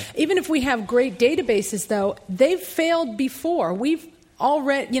 Okay. Even if we have great databases, though, they've failed before. We've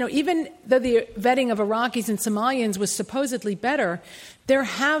already, even though the vetting of Iraqis and Somalians was supposedly better, there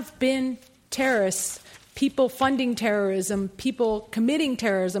have been terrorists, people funding terrorism, people committing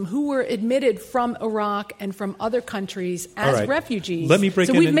terrorism who were admitted from Iraq and from other countries as refugees. Let me break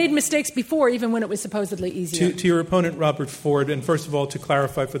so we've made mistakes before, even when it was supposedly easier. To your opponent, Robert Ford, and first of all, to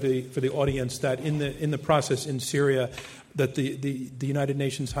clarify for the audience that in the process in Syria, that the United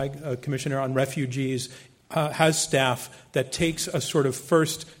Nations High Commissioner on Refugees has staff that takes a sort of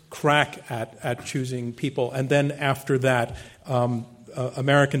first crack at choosing people, and then after that,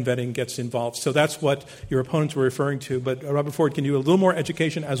 American vetting gets involved. So that's what your opponents were referring to. But Robert Ford, can you do a little more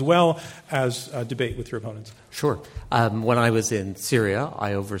education as well as debate with your opponents? Sure. When I was in Syria,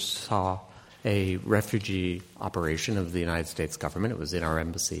 I oversaw a refugee operation of the United States government. It was in our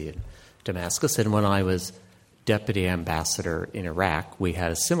embassy in Damascus. And when I was deputy ambassador in Iraq, we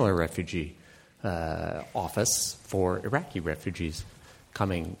had a similar refugee office for Iraqi refugees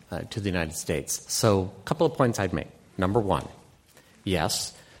coming to the United States. So a couple of points I'd make. Number one,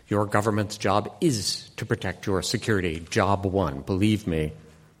 yes, your government's job is to protect your security. Job one. Believe me,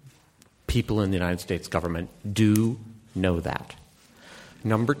 people in the United States government do know that.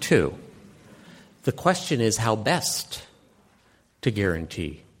 Number two, the question is how best to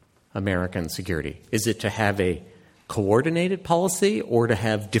guarantee American security. Is it to have a coordinated policy or to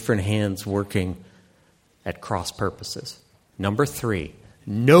have different hands working at cross purposes? Number three,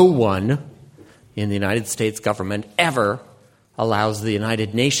 no one in the United States government ever allows the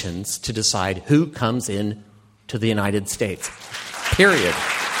United Nations to decide who comes in to the United States. Period.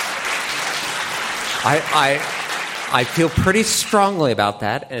 I feel pretty strongly about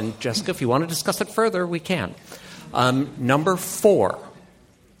that, and Jessica, if you want to discuss it further, we can. Number four.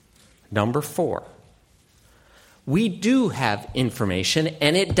 We do have information,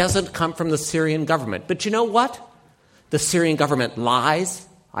 and it doesn't come from the Syrian government. But you know what? The Syrian government lies.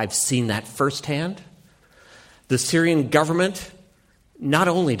 I've seen that firsthand. The Syrian government not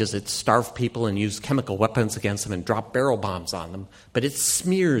only does it starve people and use chemical weapons against them and drop barrel bombs on them, but it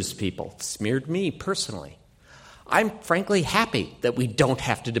smears people. It smeared me personally. I'm frankly happy that we don't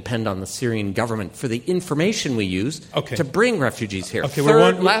have to depend on the Syrian government for the information we use to bring refugees here. Okay,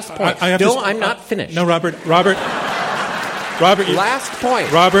 last point. I'm not finished. No, Robert. Last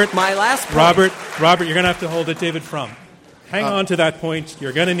point. Robert. My last point. Robert, you're going to have to hold it. David Frum. Hang on to that point.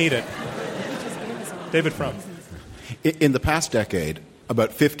 You're going to need it. David Frum. In the past decade,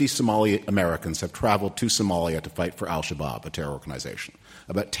 about 50 Somali Americans have traveled to Somalia to fight for al-Shabaab, a terror organization.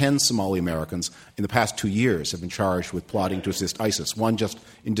 About 10 Somali Americans in the past 2 years have been charged with plotting to assist ISIS, one just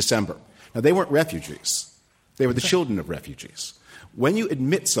in December. Now, they weren't refugees. They were the children of refugees. When you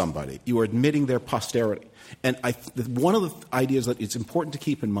admit somebody, you are admitting their posterity. And one of the ideas that it's important to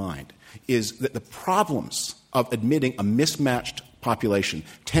keep in mind is that the problems of admitting a mismatched population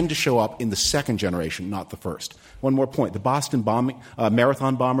tend to show up in the second generation, not the first. One more point. The Boston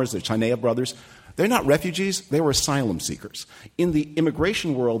marathon bombers, the Chinea brothers, they're not refugees. They were asylum seekers. In the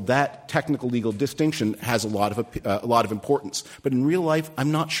immigration world, that technical legal distinction has a lot of importance. But in real life,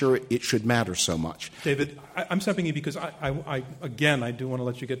 I'm not sure it should matter so much. David, I'm stopping you because I do want to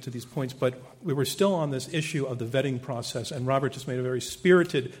let you get to these points, but we were still on this issue of the vetting process, and Robert just made a very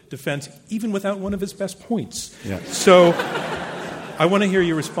spirited defense, even without one of his best points. Yeah. So I want to hear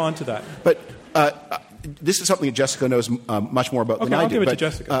you respond to that. But this is something that Jessica knows much more about than I do. I'll give it to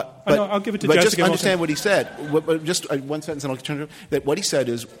Jessica. I'll give it to Jessica. But just understand what he said. Just one sentence, and I'll turn to that. What he said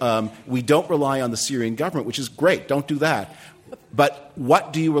is, we don't rely on the Syrian government, which is great. Don't do that. But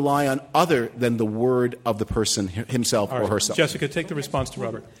what do you rely on other than the word of the person himself or herself? Jessica, take the response to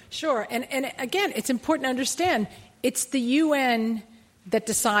Robert. Sure. And again, it's important to understand it's the UN that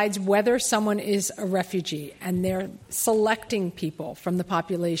decides whether someone is a refugee, and they're selecting people from the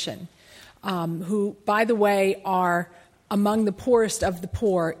population. Who, by the way, are among the poorest of the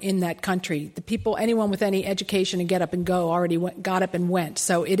poor in that country. The people, anyone with any education and get up and go already got up and went.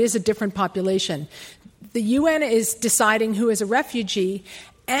 So it is a different population. The UN is deciding who is a refugee,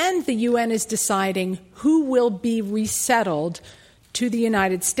 and the UN is deciding who will be resettled to the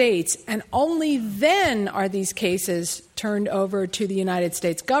United States. And only then are these cases turned over to the United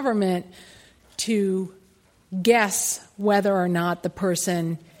States government to guess whether or not the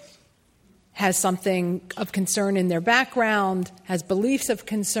person has something of concern in their background, has beliefs of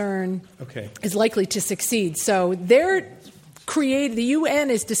concern, is likely to succeed. So the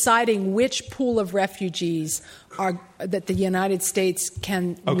UN is deciding which pool of refugees that the United States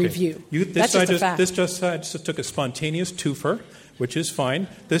can review. That's just a fact. This side took a spontaneous twofer, which is fine.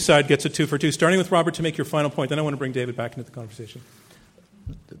 This side gets a 2 for 2. Starting with Robert to make your final point, then I want to bring David back into the conversation.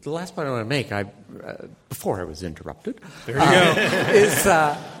 The last point I want to make, before I was interrupted, there you go.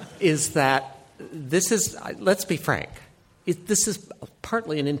 is that this is, let's be frank, this is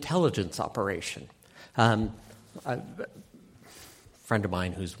partly an intelligence operation. A friend of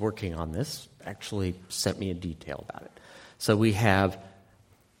mine who's working on this actually sent me a detail about it. So we have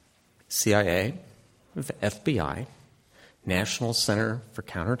CIA, FBI, National Center for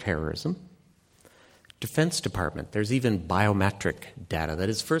Counterterrorism, Defense Department. There's even biometric data that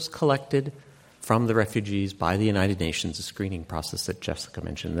is first collected from the refugees by the United Nations, a screening process that Jessica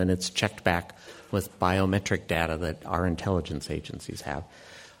mentioned. Then it's checked back with biometric data that our intelligence agencies have.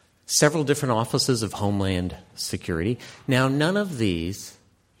 Several different offices of Homeland Security. Now, none of these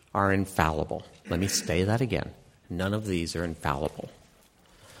are infallible. Let me say that again. None of these are infallible.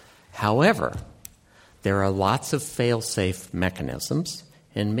 However, there are lots of fail-safe mechanisms,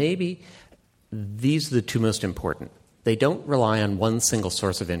 and maybe these are the two most important. They don't rely on one single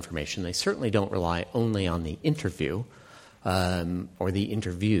source of information. They certainly don't rely only on the interview or the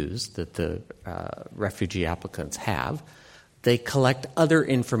interviews that the refugee applicants have. They collect other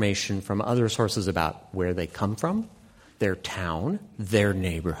information from other sources about where they come from, their town, their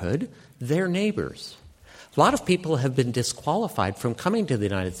neighborhood, their neighbors. A lot of people have been disqualified from coming to the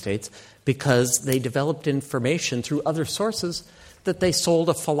United States because they developed information through other sources that they sold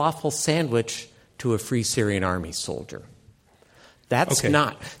a falafel sandwich to a Free Syrian Army soldier. That's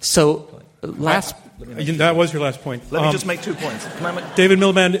not. So, that was your last point. Let me just make 2 points. David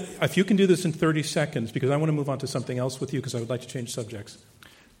Miliband, if you can do this in 30 seconds, because I want to move on to something else with you, because I would like to change subjects.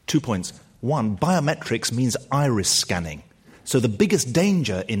 2 points. One, biometrics means iris scanning. So the biggest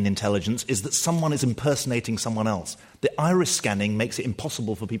danger in intelligence is that someone is impersonating someone else. The iris scanning makes it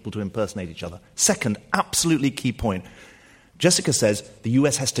impossible for people to impersonate each other. Second, absolutely key point. Jessica says the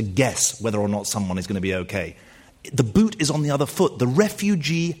US has to guess whether or not someone is going to be okay. the boot is on the other foot. The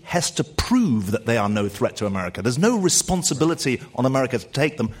refugee has to prove that they are no threat to America. There's no responsibility on America to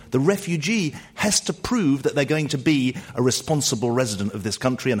take them. The refugee has to prove that they're going to be a responsible resident of this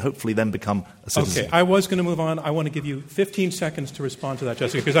country and hopefully then become a citizen. Okay, I was going to move on. I want to give you 15 seconds to respond to that,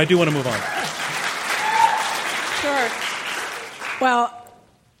 Jessica, because I do want to move on. Sure. Well,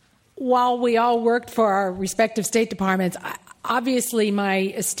 while we all worked for our respective State Departments, obviously my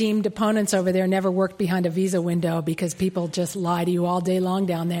esteemed opponents over there never worked behind a visa window because people just lie to you all day long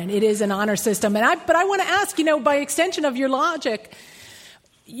down there. And it is an honor system. But I want to ask, by extension of your logic,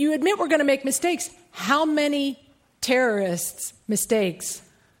 you admit we're going to make mistakes. How many terrorists' mistakes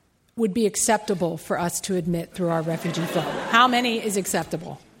would be acceptable for us to admit through our refugee flow? How many is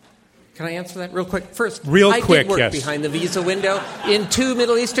acceptable? Can I answer that real quick? First, real I quick, did work yes. behind the visa window in 2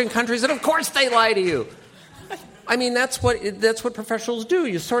 Middle Eastern countries, and of course they lie to you. I mean, that's what professionals do.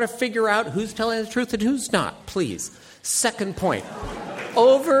 You sort of figure out who's telling the truth and who's not, please. Second point.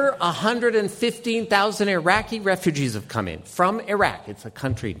 Over 115,000 Iraqi refugees have come in from Iraq. It's a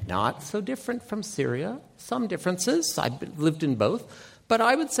country not so different from Syria. Some differences. I've lived in both. But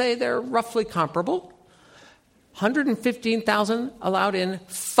I would say they're roughly comparable. 115,000 allowed in.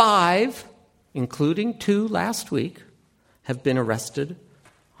 5, including 2 last week, have been arrested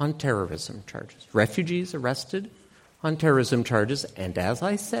on terrorism charges. Refugees arrested on terrorism charges. And as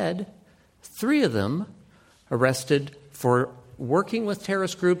I said, 3 of them arrested for working with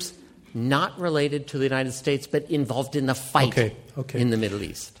terrorist groups not related to the United States, but involved in the fight in the Middle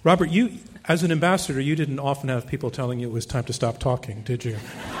East. Robert, you, as an ambassador, you didn't often have people telling you it was time to stop talking, did you?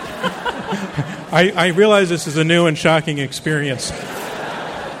 I realize this is a new and shocking experience.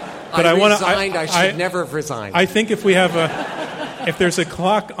 But I should never have resigned. I think if there's a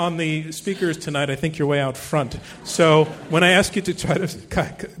clock on the speakers tonight, I think you're way out front. So when I ask you to try to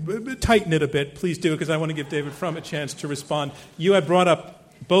tighten it a bit, please do, because I want to give David Frum a chance to respond. You had brought up,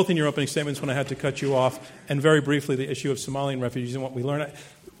 both in your opening statements when I had to cut you off, and very briefly the issue of Somalian refugees and what we learned.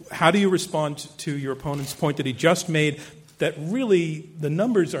 How do you respond to your opponent's point that he just made, that really the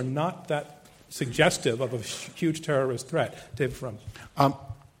numbers are not that suggestive of a huge terrorist threat? David Frum.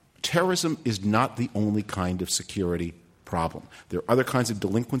 Terrorism is not the only kind of security problem. There are other kinds of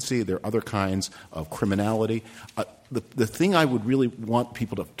delinquency. There are other kinds of criminality. The thing I would really want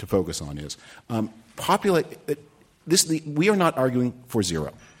people to focus on is we are not arguing for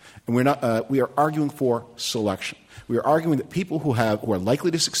zero, and we are arguing for selection. We are arguing that people who are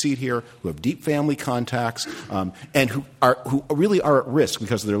likely to succeed here, who have deep family contacts, and who really are at risk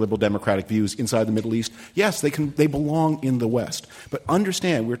because of their liberal democratic views inside the Middle East, yes, they belong in the West. But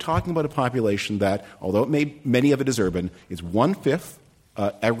understand, we're talking about a population that, although many of it is urban, is 1/5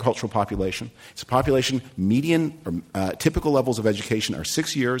 agricultural population. It's a population median or typical levels of education are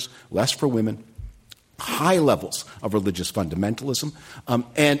 6 years, less for women. High levels of religious fundamentalism,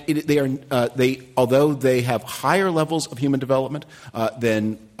 and although they have higher levels of human development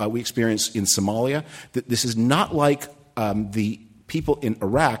than we experience in Somalia, this is not like the people in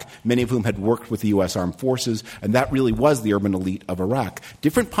Iraq, many of whom had worked with the U.S. Armed Forces, and that really was the urban elite of Iraq.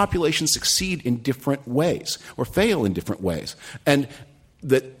 Different populations succeed in different ways or fail in different ways, and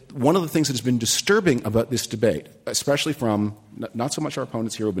that one of the things that has been disturbing about this debate, especially from not so much our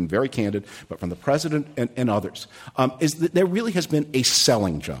opponents here who have been very candid, but from the president and others, is that there really has been a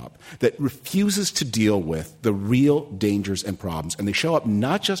selling job that refuses to deal with the real dangers and problems. And they show up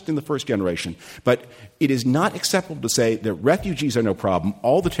not just in the first generation, but it is not acceptable to say that refugees are no problem.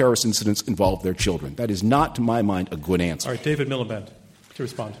 All the terrorist incidents involve their children. That is not, to my mind, a good answer. All right, David Miliband. To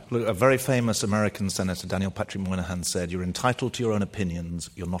respond. Look, a very famous American Senator, Daniel Patrick Moynihan, said, "You're entitled to your own opinions,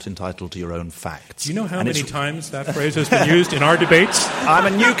 you're not entitled to your own facts." Do you know how many times that phrase has been used in our debates? I'm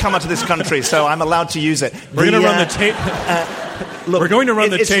a newcomer to this country, so I'm allowed to use it. We're going to run the tape. Look, we're going to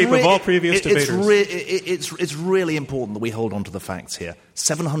run the tape of all previous debaters. It's really important that we hold on to the facts here.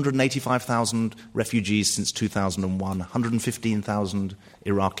 785,000 refugees since 2001, 115,000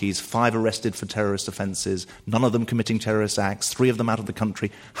 Iraqis, 5 arrested for terrorist offences, none of them committing terrorist acts, 3 of them out of the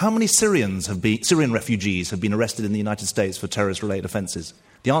country. How many Syrian refugees have been arrested in the United States for terrorist-related offences?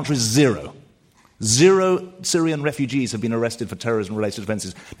 The answer is 0. 0 Syrian refugees have been arrested for terrorism-related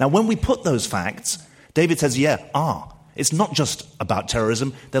offences. Now, when we put those facts, David says, it's not just about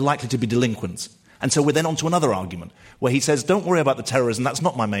terrorism, they're likely to be delinquents. And so we're then on to another argument, where he says, don't worry about the terrorism, that's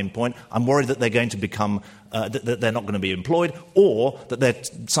not my main point. I'm worried that they're going to become, that they're not going to be employed, or that their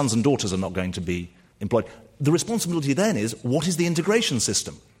sons and daughters are not going to be employed. The responsibility then is, what is the integration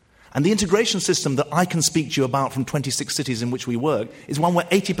system? And the integration system that I can speak to you about from 26 cities in which we work is one where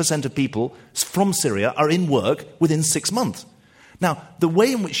 80% of people from Syria are in work within 6 months. Now, the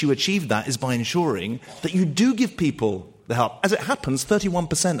way in which you achieve that is by ensuring that you do give people the help. As it happens,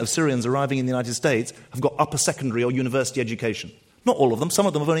 31% of Syrians arriving in the United States have got upper secondary or university education. Not all of them. Some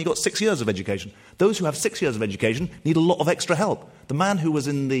of them have only got 6 years of education. Those who have 6 years of education need a lot of extra help. The man who was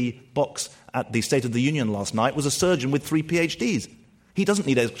in the box at the State of the Union last night was a surgeon with 3 PhDs. He doesn't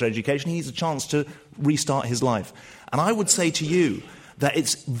need extra education. He needs a chance to restart his life. And I would say to you that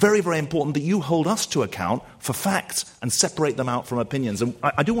it's very, very important that you hold us to account for facts and separate them out from opinions. And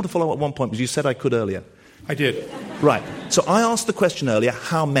I do want to follow up one point, because you said I could earlier. I did. Right. So I asked the question earlier,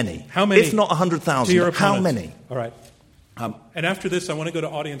 how many? How many? If not 100,000, how many? All right. And after this, I want to go to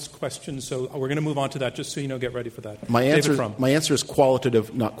audience questions, so we're going to move on to that, just so you know, get ready for that. My answer is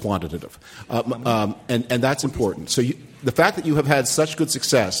qualitative, not quantitative. And that's important. So the fact that you have had such good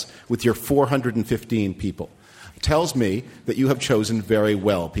success with your 415 people tells me that you have chosen very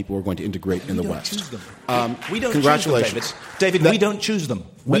well people who are going to integrate in the West. We don't congratulations. choose them, David. We don't choose them.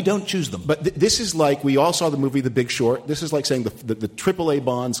 We don't choose them. But this is like, we all saw the movie The Big Short. This is like saying the AAA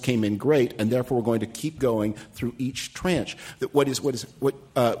bonds came in great, and therefore we're going to keep going through each tranche. That what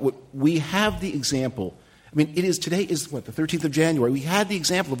we have the example. I mean, today is the 13th of January. We had the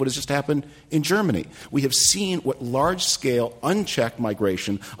example of what has just happened in Germany. We have seen what large-scale, unchecked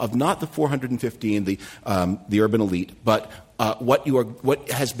migration of not the 415, the urban elite, but what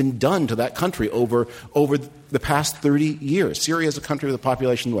has been done to that country over the past 30 years. Syria is a country with a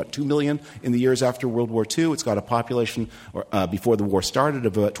population, 2 million in the years after World War II. It's got a population before the war started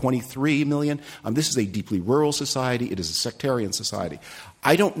of 23 million. This is a deeply rural society. It is a sectarian society.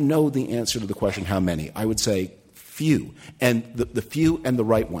 I don't know the answer to the question how many. I would say few, and the few and the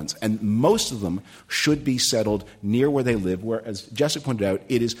right ones. And most of them should be settled near where they live, where, as Jessica pointed out,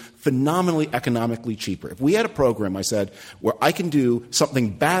 it is phenomenally economically cheaper. If we had a program, I said, where I can do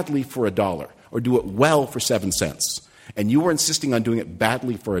something badly for $1 or do it well for 7 cents, and you were insisting on doing it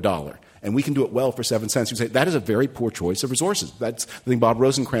badly for $1, and we can do it well for 7 cents, you say, that is a very poor choice of resources. That's the thing Bob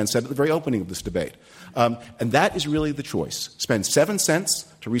Rosencrantz said at the very opening of this debate. And that is really the choice. Spend 7 cents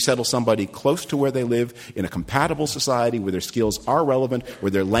to resettle somebody close to where they live in a compatible society where their skills are relevant, where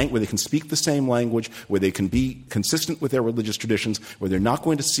they can speak the same language, where they can be consistent with their religious traditions, where they're not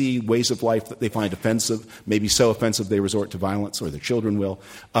going to see ways of life that they find offensive, maybe so offensive they resort to violence, or their children will,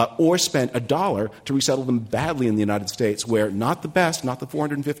 or spend $1 to resettle them badly in the United States, where not the best, not the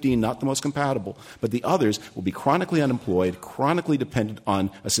 415, not the most compatible, but the others will be chronically unemployed, chronically dependent on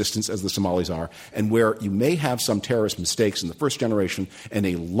assistance, as the Somalis are, and where you may have some terrorist mistakes in the first generation and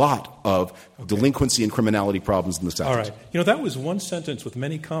a lot of delinquency and criminality problems in the second. All right. That was one sentence with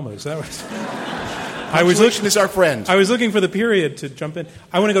many commas. That was... Punctuation is our friend. I was looking for the period to jump in.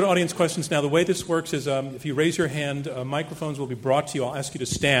 I want to go to audience questions now. The way this works is if you raise your hand, microphones will be brought to you. I'll ask you to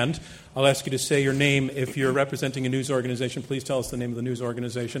stand. I'll ask you to say your name. If you're representing a news organization, please tell us the name of the news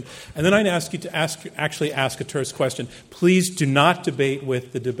organization. And then I'd ask you to actually ask a terse question. Please do not debate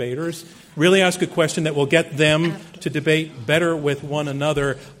with the debaters. Really ask a question that will get them to debate better with one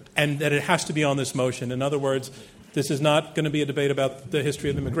another, and that it has to be on this motion. In other words, this is not going to be a debate about the history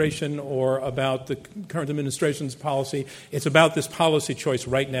of immigration or about the current administration's policy. It's about this policy choice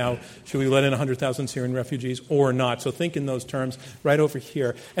right now. Should we let in 100,000 Syrian refugees or not? So think in those terms right over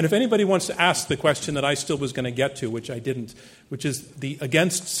here. And if anybody wants to ask the question that I still was going to get to, which I didn't, which is the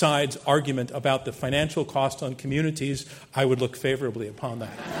against side's argument about the financial cost on communities, I would look favorably upon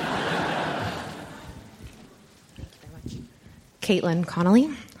that. Caitlin Connolly.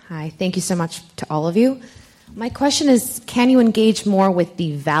 Hi, thank you so much to all of you. My question is, can you engage more with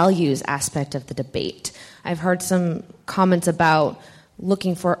the values aspect of the debate? I've heard some comments about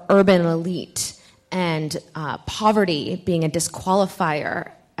looking for urban elite and poverty being a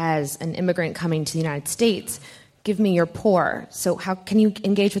disqualifier as an immigrant coming to the United States. Give me your poor. So how can you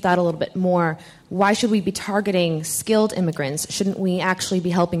engage with that a little bit more? Why should we be targeting skilled immigrants? Shouldn't we actually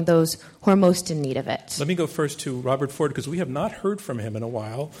be helping those who are most in need of it? Let me go first to Robert Ford, because we have not heard from him in a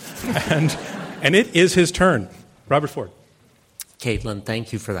while, and it is his turn. Robert Ford. Caitlin,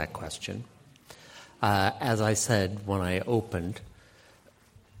 thank you for that question. As I said when I opened,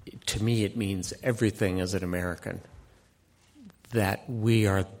 to me it means everything as an American, that we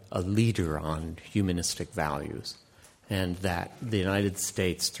are a leader on humanistic values, and that the United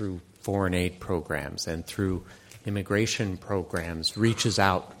States, through foreign aid programs and through immigration programs, reaches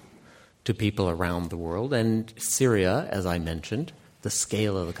out to people around the world. And Syria, as I mentioned, the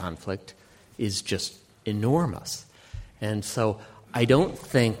scale of the conflict is just enormous. And so I don't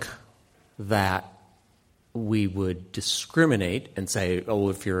think that we would discriminate and say, oh,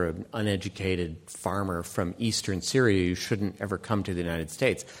 if you're an uneducated farmer from eastern Syria, you shouldn't ever come to the United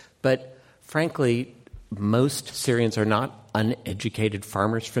States. But frankly, most Syrians are not uneducated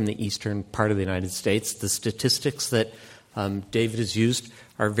farmers from the eastern part of the United States. The statistics that David has used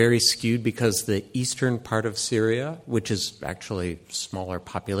are very skewed because the eastern part of Syria, which is actually a smaller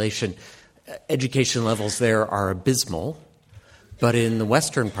population, education levels there are abysmal. But in the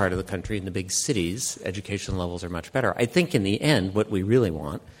western part of the country, in the big cities, education levels are much better. I think in the end, what we really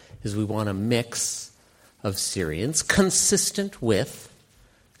want is we want a mix of Syrians consistent with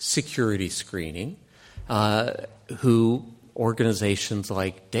security screening, who organizations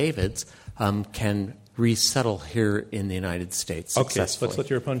like David's can resettle here in the United States successfully. Okay, let's let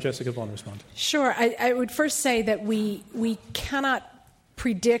your opponent, Jessica Vaughn, respond. Sure. I would first say that we cannot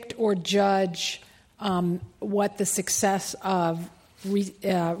predict or judge what the success of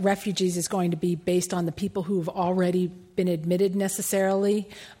refugees is going to be based on the people who have already been admitted necessarily,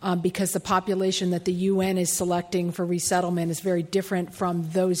 because the population that the UN is selecting for resettlement is very different from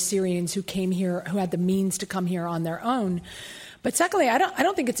those Syrians who came here, who had the means to come here on their own. But secondly, I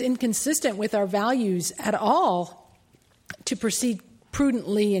don't think it's inconsistent with our values at all to proceed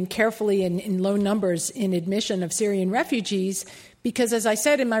prudently and carefully and in low numbers in admission of Syrian refugees, because as I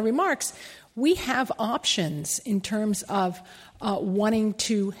said in my remarks, we have options in terms of wanting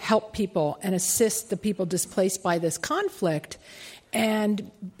to help people and assist the people displaced by this conflict.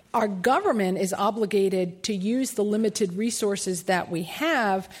 And our government is obligated to use the limited resources that we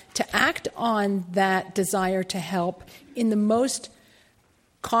have to act on that desire to help in the most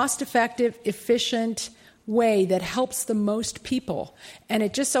cost-effective, efficient way that helps the most people. And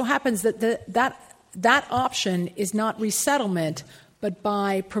it just so happens that that option is not resettlement, but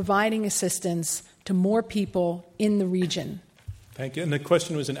by providing assistance to more people in the region. Thank you. And the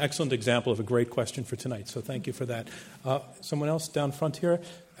question was an excellent example of a great question for tonight, so thank you for that. Someone else down front here?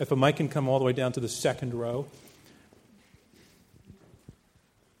 If a mic can come all the way down to the second row.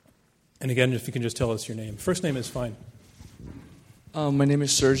 And again, if you can just tell us your name. First name is fine. My name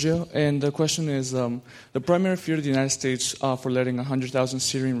is Sergio, and the question is, the primary fear of the United States for letting 100,000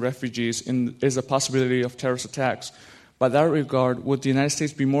 Syrian refugees is a possibility of terrorist attacks. By that regard, would the United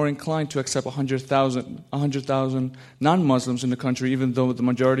States be more inclined to accept 100,000 non-Muslims in the country, even though the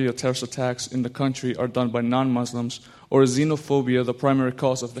majority of terrorist attacks in the country are done by non-Muslims, or is xenophobia the primary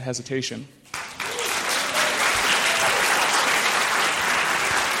cause of the hesitation?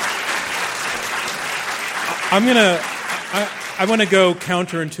 I want to go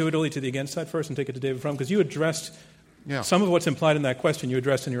counterintuitively to the against side first and take it to David Frum, because you addressed some of what's implied in that question. You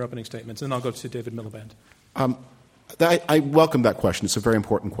addressed in your opening statements, and then I'll go to David Miliband. I welcome that question. It's a very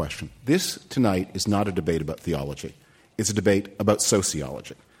important question. This tonight is not a debate about theology. It's a debate about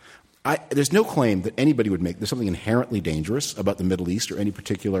sociology. There's no claim that anybody would make there's something inherently dangerous about the Middle East or any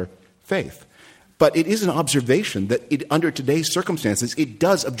particular faith. But it is an observation that under today's circumstances, it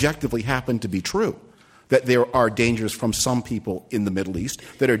does objectively happen to be true, that there are dangers from some people in the Middle East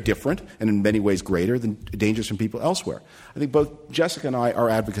that are different and in many ways greater than dangers from people elsewhere. I think both Jessica and I are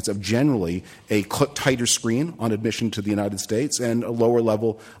advocates of generally a tighter screen on admission to the United States and a lower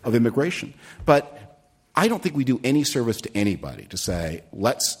level of immigration. But I don't think we do any service to anybody to say,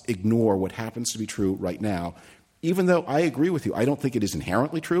 let's ignore what happens to be true right now, even though I agree with you. I don't think it is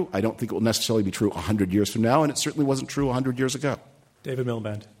inherently true. I don't think it will necessarily be true 100 years from now, and it certainly wasn't true 100 years ago. David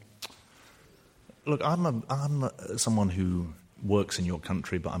Miliband. Look, I'm someone who works in your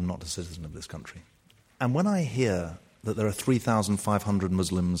country, but I'm not a citizen of this country. And when I hear that there are 3,500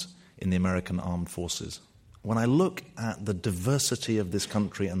 Muslims in the American armed forces, when I look at the diversity of this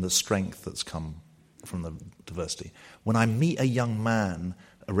country and the strength that's come from the diversity, when I meet a young man,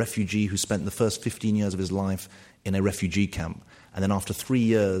 a refugee who spent the first 15 years of his life in a refugee camp, and then after 3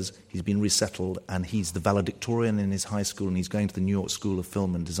 years he's been resettled and he's the valedictorian in his high school and he's going to the New York School of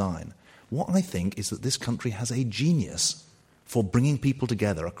Film and Design, what I think is that this country has a genius for bringing people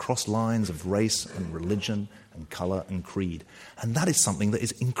together across lines of race and religion and colour and creed. And that is something that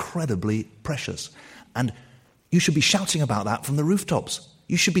is incredibly precious. And you should be shouting about that from the rooftops.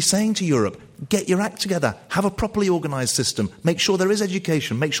 You should be saying to Europe, get your act together, have a properly organised system, make sure there is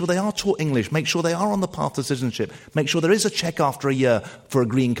education, make sure they are taught English, make sure they are on the path to citizenship, make sure there is a check after a year for a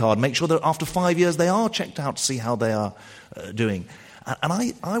green card, make sure that after 5 years they are checked out to see how they are doing.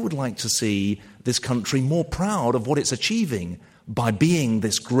 And I would like to see this country more proud of what it's achieving by being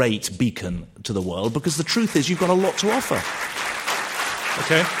this great beacon to the world, because the truth is you've got a lot to offer.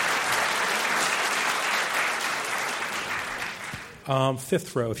 Okay.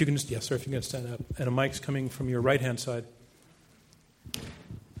 Fifth row, if you can just, yes, sir, if you can stand up. And a mic's coming from your right-hand side.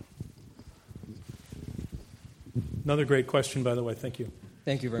 Another great question, by the way. Thank you.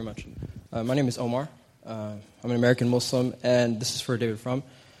 Thank you very much. My name is Omar. I'm an American Muslim, and this is for David Frum.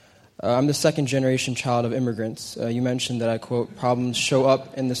 I'm the second-generation child of immigrants. You mentioned that, I quote, problems show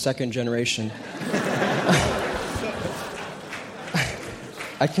up in the second generation.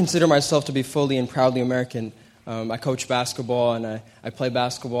 I consider myself to be fully and proudly American. I coach basketball, and I play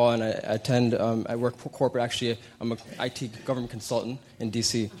basketball, and I work for corporate. Actually, I'm an IT government consultant in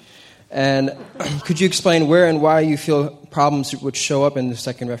D.C. And could you explain where and why you feel problems would show up in the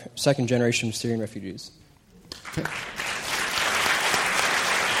second generation Syrian refugees? Okay.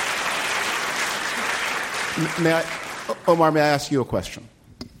 Omar, may I ask you a question?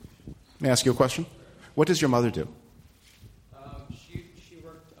 May I ask you a question? What does your mother do? She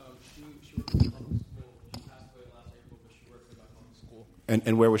worked in public school. She passed away last April, but she worked in my public school.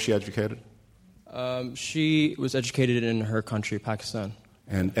 And where was she educated? She was educated in her country, Pakistan.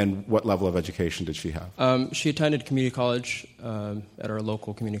 And what level of education did she have? She attended community college at our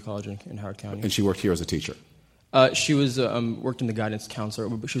local community college in Howard County. And she worked here as a teacher? She was worked in the guidance counselor.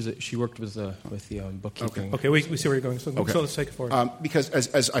 She worked with the bookkeeping. Okay, we see where you're going. So let's take it forward. Because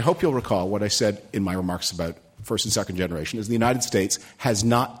as I hope you'll recall, what I said in my remarks about first and second generation is the United States has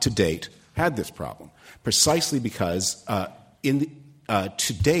not to date had this problem, precisely because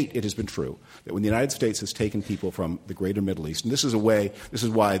to date it has been true that when the United States has taken people from the greater Middle East, and this is why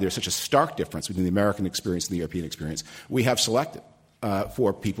there's such a stark difference between the American experience and the European experience, we have selected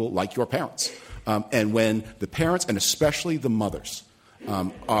for people like your parents. And when the parents, and especially the mothers,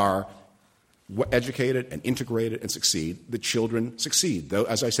 are educated and integrated and succeed, the children succeed. Though,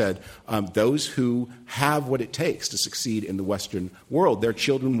 as I said, those who have what it takes to succeed in the Western world, their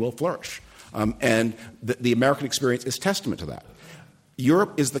children will flourish. And the American experience is testament to that.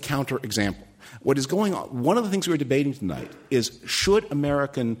 Europe is the counterexample. What is going on, one of the things we're debating tonight is, should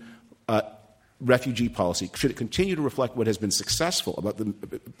American refugee policy, should it continue to reflect what has been successful about the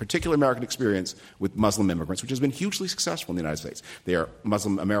particular American experience with Muslim immigrants, which has been hugely successful in the United States?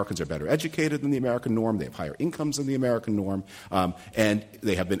 Muslim Americans are better educated than the American norm. They have higher incomes than the American norm. And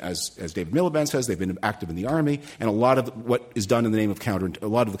they have been, as David Miliband says, they've been active in the army. And a lot of what is done in the name of a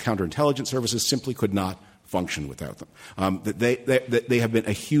lot of the counterintelligence services simply could not function without them. They have been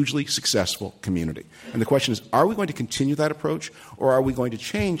a hugely successful community. And the question is, are we going to continue that approach, or are we going to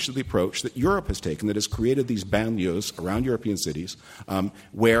change to the approach that Europe has taken that has created these banlieues around European cities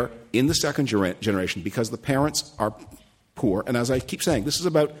where in the second generation, because the parents are poor, and as I keep saying, this is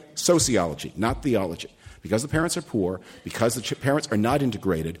about sociology, not theology. Because the parents are poor, because the parents are not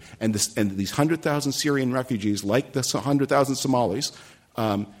integrated, and these 100,000 Syrian refugees, like the 100,000 Somalis,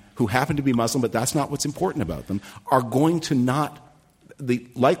 who happen to be Muslim, but that's not what's important about them, are going to the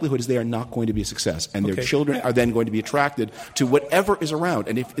likelihood is they are not going to be a success, and their children are then going to be attracted to whatever is around.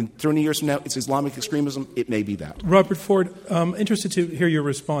 And if in 30 years from now it's Islamic extremism, it may be that. Robert Ford, interested to hear your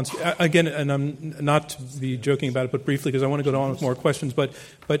response. Again, and I'm not to be joking about it, but briefly, because I want to go on with more questions, but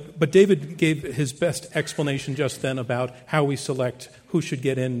David gave his best explanation just then about how we select who should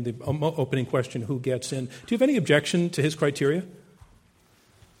get in, the opening question, who gets in. Do you have any objection to his criteria?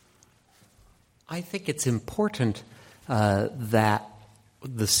 I think it's important that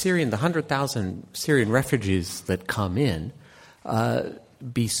the 100,000 Syrian refugees that come in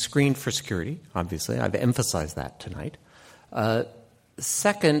be screened for security, obviously. I've emphasized that tonight.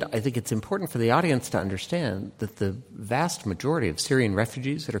 Second, I think it's important for the audience to understand that the vast majority of Syrian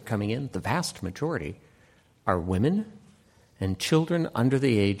refugees that are coming in, the vast majority, are women and children under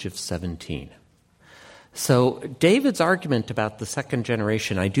the age of 17. So David's argument about the second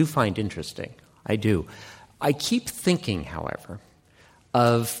generation I do find interesting. I do. I keep thinking, however,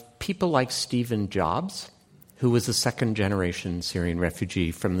 of people like Stephen Jobs, who was a second-generation Syrian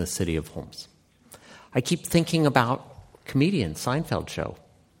refugee from the city of Homs. I keep thinking about comedian Seinfeld show.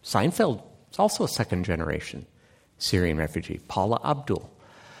 Seinfeld is also a second-generation Syrian refugee, Paula Abdul.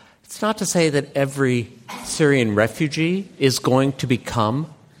 It's not to say that every Syrian refugee is going to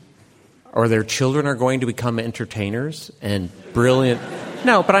become, or their children are going to become entertainers and brilliant.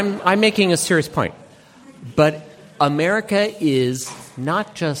 No, but I'm making a serious point. But America is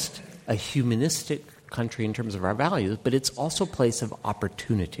not just a humanistic country in terms of our values, but it's also a place of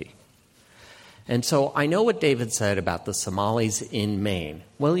opportunity. And so I know what David said about the Somalis in Maine.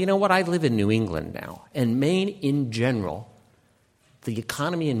 Well, you know what? I live in New England now. And Maine, in general, the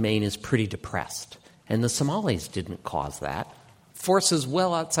economy in Maine is pretty depressed. And the Somalis didn't cause that. Forces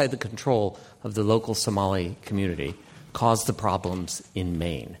well outside the control of the local Somali community caused the problems in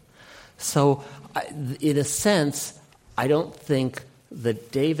Maine. So, in a sense, I don't think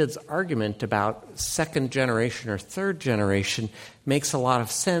that David's argument about second generation or third generation makes a lot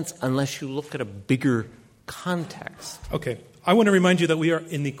of sense unless you look at a bigger context. Okay. I want to remind you that we are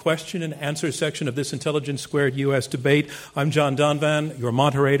in the question and answer section of this Intelligence Squared U.S. debate. I'm John Donvan, your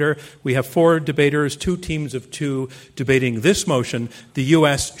moderator. We have 4 debaters, 2 teams of 2, debating this motion: the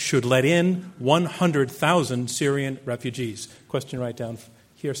U.S. should let in 100,000 Syrian refugees. Question right down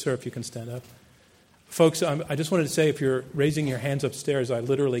here, sir, if you can stand up. Folks, I just wanted to say, if you're raising your hands upstairs, I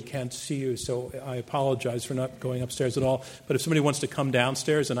literally can't see you, so I apologize for not going upstairs at all. But if somebody wants to come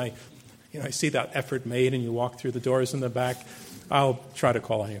downstairs and I see that effort made and you walk through the doors in the back, I'll try to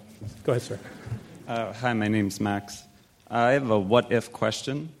call on you. Go ahead, sir. Hi, my name's Max. I have a what-if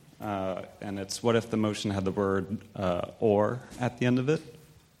question, and it's what if the motion had the word or at the end of it?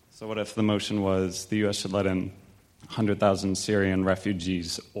 So what if the motion was the U.S. should let in 100,000 Syrian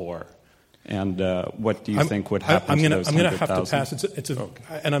refugees or? And what do you think would happen to those 100,000? I'm going to have to pass.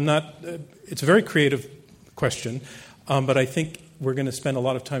 And I'm not. It's a very creative question, but I think we're going to spend a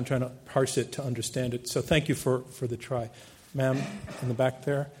lot of time trying to parse it to understand it. So thank you for the try. Ma'am, in the back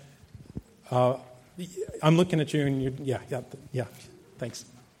there. I'm looking at you, and yeah, thanks.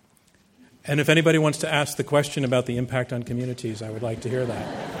 And if anybody wants to ask the question about the impact on communities, I would like to hear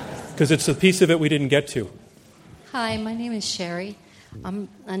that, because it's a piece of it we didn't get to. Hi, my name is Sherry. I'm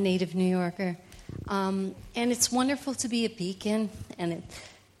a native New Yorker. And it's wonderful to be a beacon, and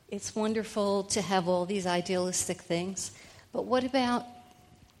it's wonderful to have all these idealistic things. But what about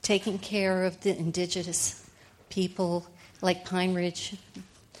taking care of the indigenous people like Pine Ridge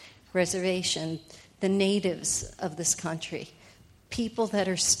Reservation, the natives of this country, people that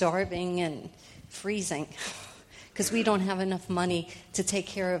are starving and freezing because we don't have enough money to take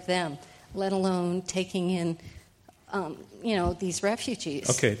care of them, let alone taking in these refugees?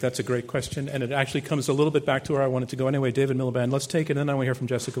 Okay, that's a great question, and it actually comes a little bit back to where I wanted to go anyway. David Miliband, let's take it, and then I want to hear from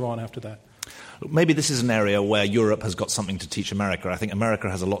Jessica Vaughan after that. Maybe this is an area where Europe has got something to teach America. I think America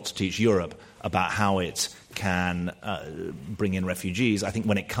has a lot to teach Europe about how it can bring in refugees. I think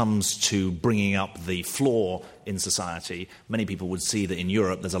when it comes to bringing up the floor in society, many people would see that in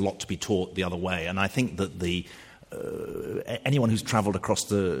Europe there's a lot to be taught the other way. And I think that anyone who's traveled across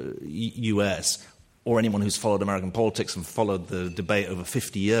the U.S., or anyone who's followed American politics and followed the debate over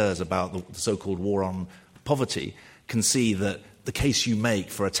 50 years about the so-called war on poverty, can see that the case you make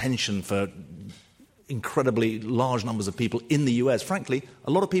for attention for incredibly large numbers of people in the US, frankly,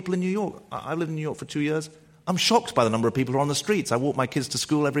 a lot of people in New York. I lived in New York for 2 years. I'm shocked by the number of people who are on the streets. I walk my kids to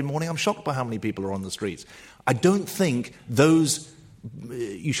school every morning. I'm shocked by how many people are on the streets. I don't think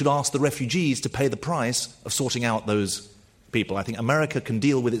you should ask the refugees to pay the price of sorting out those people. I think America can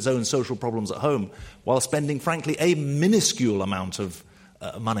deal with its own social problems at home while spending, frankly, a minuscule amount of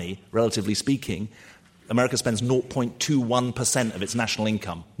money, relatively speaking. America spends 0.21% of its national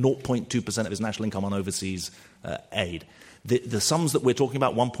income, 0.2% of its national income on overseas aid. The sums that we're talking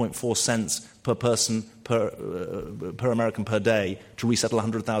about, 1.4 cents per person per American per day to resettle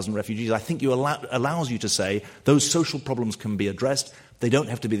 100,000 refugees, I think allows you to say those social problems can be addressed. They don't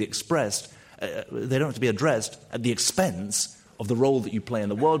have to be addressed at the expense of the role that you play in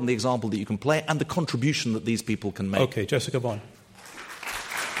the world and the example that you can play and the contribution that these people can make. Okay, Jessica Vaughan.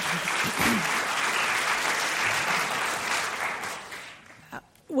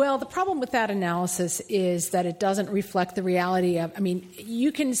 Well, the problem with that analysis is that it doesn't reflect the reality of,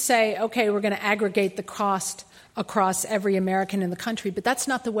 you can say, okay, we're going to aggregate the cost across every American in the country, but that's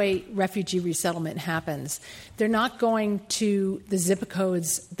not the way refugee resettlement happens. They're not going to the zip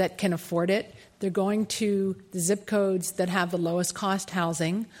codes that can afford it. They're going to the zip codes that have the lowest cost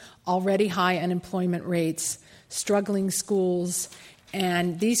housing, already high unemployment rates, struggling schools,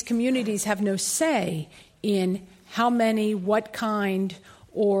 and these communities have no say in how many, what kind,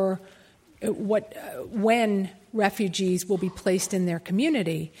 or when refugees will be placed in their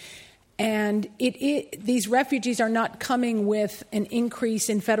community. And these refugees are not coming with an increase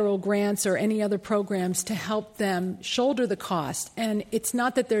in federal grants or any other programs to help them shoulder the cost. And it's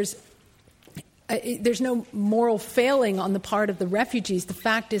not that there's no moral failing on the part of the refugees. The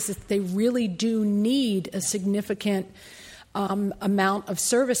fact is that they really do need a significant amount of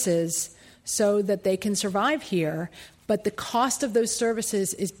services so that they can survive here. But the cost of those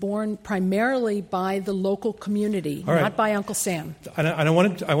services is borne primarily by the local community, right, not by Uncle Sam. And I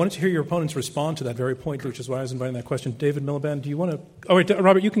wanted to hear your opponents respond to that very point, which is why I was inviting that question. David Miliband, do you want to? Oh, wait,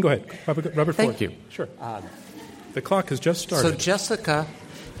 Robert, you can go ahead. Robert Ford. Thank you. Sure. The clock has just started. So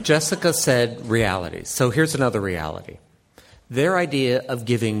Jessica said reality. So here's another reality. Their idea of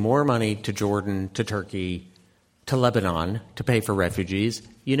giving more money to Jordan, to Turkey, to Lebanon to pay for refugees,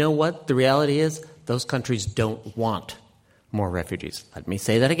 you know what the reality is? Those countries don't want more refugees. Let me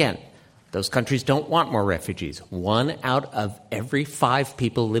say that again. Those countries don't want more refugees. 1 out of every 5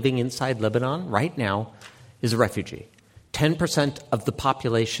 people living inside Lebanon right now is a refugee. 10% of the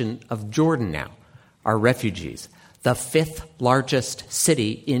population of Jordan now are refugees. The 5th largest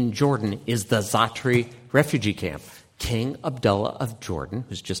city in Jordan is the Zatri refugee camp. King Abdullah of Jordan,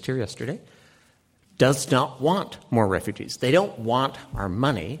 who's just here yesterday, does not want more refugees. They don't want our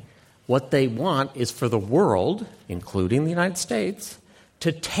money. What they want is for the world, including the United States,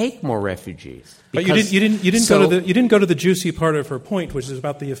 to take more refugees. But you didn't go to the juicy part of her point, which is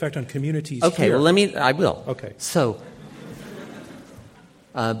about the effect on communities. Okay, here. well, I will. Okay. So,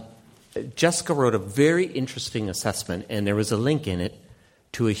 Jessica wrote a very interesting assessment, and there was a link in it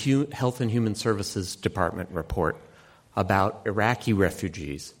to a Health and Human Services Department report about Iraqi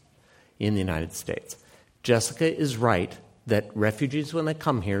refugees in the United States. Jessica is right that refugees, when they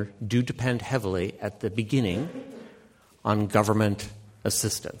come here, do depend heavily at the beginning on government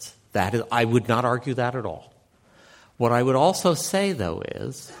assistance. That is, I would not argue that at all. What I would also say, though,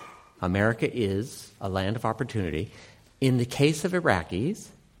 is America is a land of opportunity. In the case of Iraqis,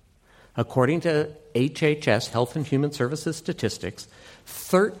 according to HHS, Health and Human Services statistics,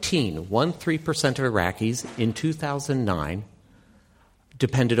 13% of Iraqis in 2009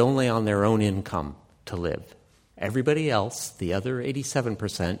 depended only on their own income to live. Everybody else, the other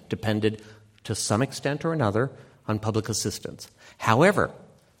 87%, depended to some extent or another on public assistance. However,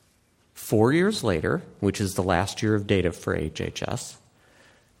 4 years later, which is the last year of data for HHS,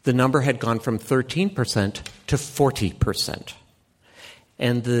 the number had gone from 13% to 40%.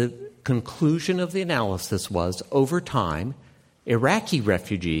 And the conclusion of the analysis was, over time, Iraqi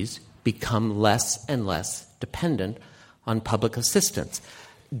refugees become less and less dependent on public assistance.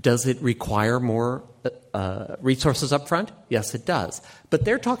 Does it require more resources up front? Yes, it does. But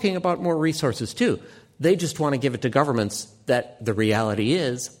they're talking about more resources, too. They just want to give it to governments that the reality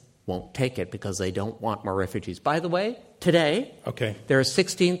is won't take it because they don't want more refugees. By the way, today, there are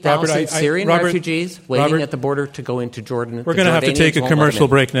 16,000 Syrian refugees waiting at the border to go into Jordan. We're going to have to take a commercial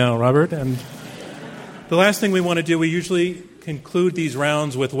break now, Robert. And the last thing we want to do, we usually conclude these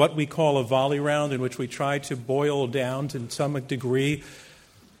rounds with what we call a volley round, in which we try to boil down to some degree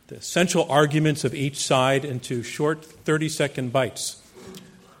the essential arguments of each side into short 30-second bites.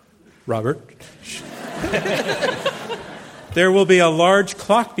 Robert? There will be a large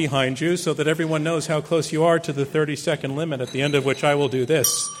clock behind you so that everyone knows how close you are to the 30-second limit, at the end of which I will do this.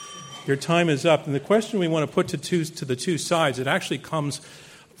 Your time is up. And the question we want to put to the two sides, it's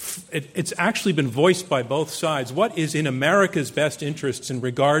actually been voiced by both sides. What is in America's best interests in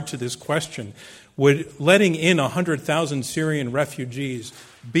regard to this question? Would letting in 100,000 Syrian refugees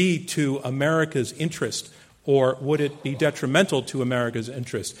be to America's interest, or would it be detrimental to America's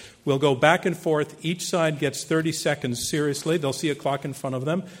interest? We'll go back and forth. Each side gets 30 seconds seriously. They'll see a clock in front of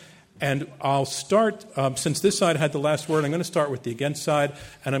them. And I'll start, since this side had the last word, I'm going to start with the against side,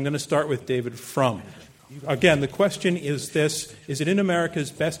 and I'm going to start with David Frum. Again, the question is this: is it in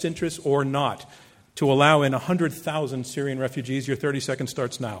America's best interest or not to allow in 100,000 Syrian refugees? Your 30 seconds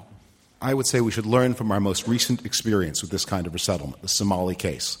starts now. I would say we should learn from our most recent experience with this kind of resettlement, the Somali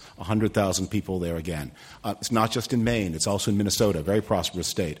case, 100,000 people there again. It's not just in Maine, it's also in Minnesota, a very prosperous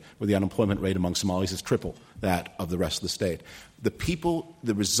state, where the unemployment rate among Somalis is triple that of the rest of the state. The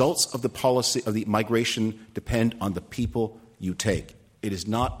results of the policy of the migration depend on the people you take. It is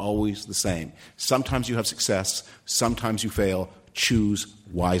not always the same. Sometimes you have success, sometimes you fail. Choose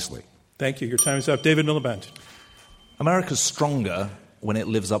wisely. Thank you. Your time is up. David Miliband. America's stronger when it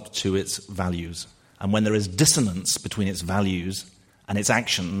lives up to its values. And when there is dissonance between its values and its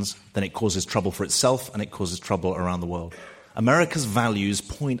actions, then it causes trouble for itself and it causes trouble around the world. America's values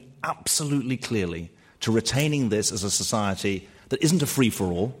point absolutely clearly to retaining this as a society that isn't a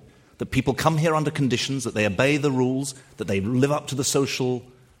free-for-all, that people come here under conditions, that they obey the rules, that they live up to the social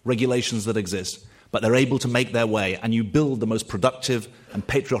regulations that exist, but they're able to make their way, and you build the most productive and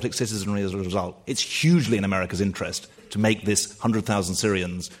patriotic citizenry as a result. It's hugely in America's interest to make this 100,000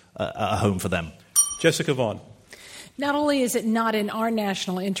 Syrians a home for them. Jessica Vaughn. Not only is it not in our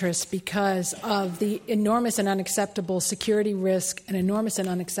national interest because of the enormous and unacceptable security risk and enormous and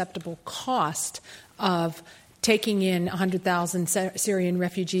unacceptable cost of taking in 100,000 Syrian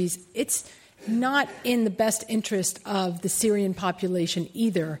refugees, it's not in the best interest of the Syrian population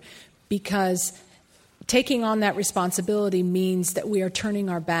either, because taking on that responsibility means that we are turning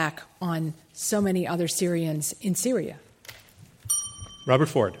our back on so many other Syrians in Syria. Robert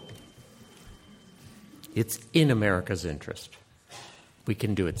Ford. It's in America's interest. We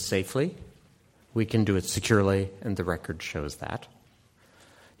can do it safely. We can do it securely, and the record shows that.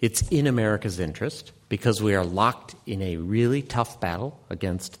 It's in America's interest because we are locked in a really tough battle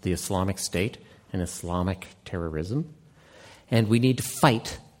against the Islamic State and Islamic terrorism, and we need to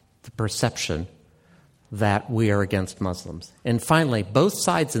fight the perception that we are against Muslims. And finally, both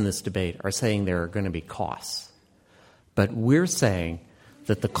sides in this debate are saying there are going to be costs. But we're saying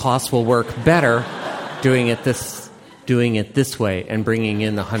that the costs will work better doing it this way and bringing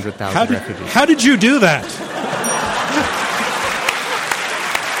in the 100,000 refugees. How did you do that?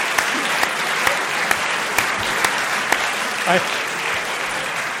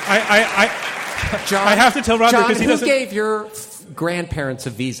 John, I have to tell Robert because he doesn't. Who gave your grandparents a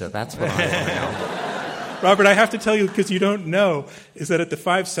visa? That's what I want to know. Robert, I have to tell you because you don't know, is that at the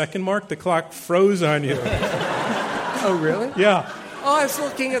 5-second mark, the clock froze on you. Oh, really? Yeah. Oh, I was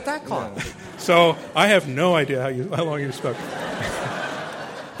looking at that clock. So I have no idea how long you spoke.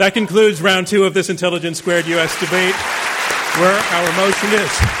 That concludes round 2 of this Intelligence Squared U.S. debate, where our motion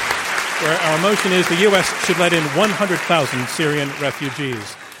is the U.S. should let in 100,000 Syrian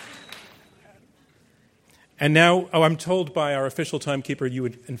refugees. And now, I'm told by our official timekeeper you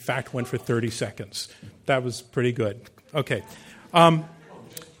in fact went for 30 seconds. That was pretty good. Okay.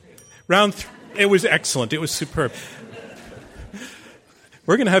 It was excellent. It was superb.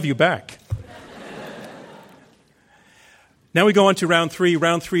 We're going to have you back. Now we go on to round 3.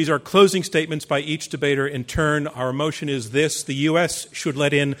 Round 3 is our closing statements by each debater in turn. Our motion is this: the U.S. should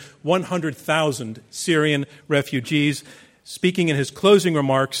let in 100,000 Syrian refugees. Speaking in his closing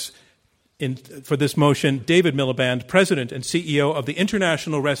remarks for this motion, David Miliband, President and CEO of the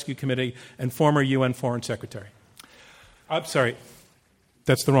International Rescue Committee and former UN Foreign Secretary. I'm sorry,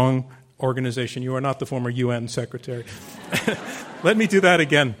 that's the wrong organization. You are not the former UN Secretary. Let me do that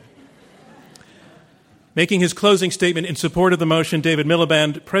again. Making his closing statement in support of the motion, David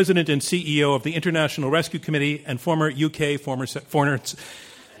Miliband, President and CEO of the International Rescue Committee and former UK foreign.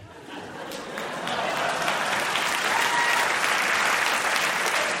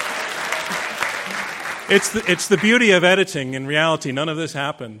 It's the beauty of editing. In reality, none of this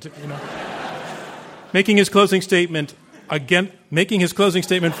happened. You know. Making his closing statement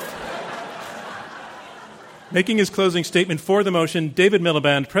for the motion, David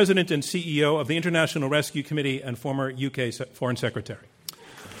Miliband, President and CEO of the International Rescue Committee and former UK Foreign Secretary.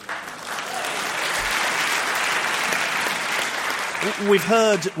 We've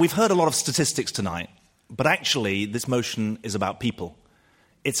heard a lot of statistics tonight, but actually this motion is about people.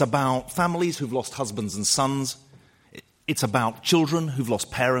 It's about families who've lost husbands and sons. It's about children who've lost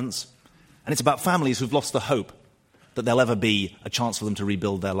parents. And it's about families who've lost the hope that there'll ever be a chance for them to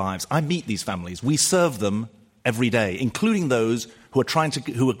rebuild their lives. I meet these families. We serve them every day, including those who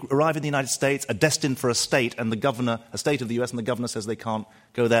arrive in the United States, are destined for a state of the US, and the governor says they can't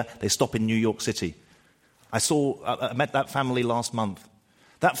go there. They stop in New York City. I met that family last month.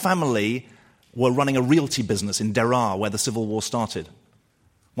 That family were running a realty business in Deraa, where the Civil War started.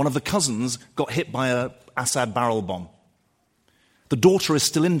 One of the cousins got hit by an Assad barrel bomb. The daughter is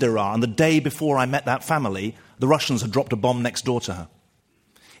still in Deraa, and the day before I met that family, the Russians had dropped a bomb next door to her.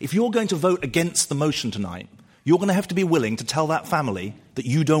 If you're going to vote against the motion tonight, you're going to have to be willing to tell that family that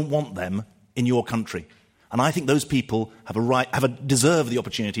you don't want them in your country. And I think those people deserve the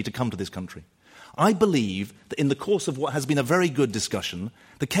opportunity to come to this country. I believe that in the course of what has been a very good discussion,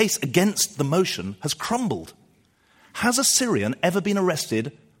 the case against the motion has crumbled. Has a Syrian ever been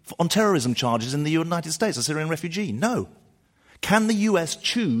arrested on terrorism charges in the United States, a Syrian refugee? No. Can the US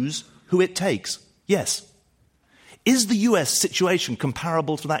choose who it takes? Yes. Is the US situation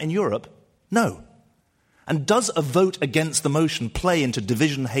comparable to that in Europe? No. And does a vote against the motion play into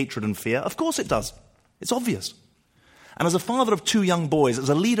division, hatred, and fear? Of course it does. It's obvious. And as a father of 2 young boys, as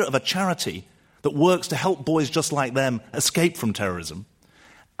a leader of a charity that works to help boys just like them escape from terrorism,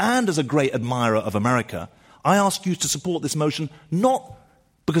 and as a great admirer of America, I ask you to support this motion not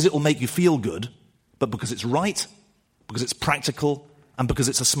because it will make you feel good, but because it's right, because it's practical, and because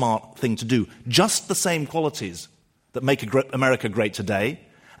it's a smart thing to do. Just the same qualities that make America great today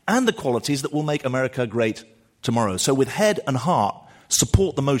and the qualities that will make America great tomorrow. So with head and heart,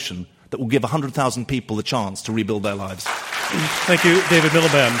 support the motion that will give 100,000 people the chance to rebuild their lives. Thank you, David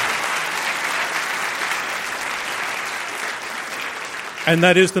Miliband. And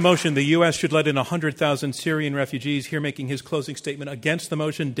that is the motion. The U.S. should let in 100,000 Syrian refugees. Here making his closing statement against the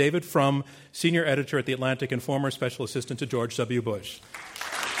motion, David Frum, senior editor at The Atlantic and former special assistant to George W. Bush.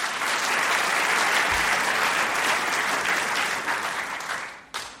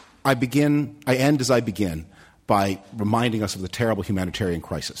 I end as I begin by reminding us of the terrible humanitarian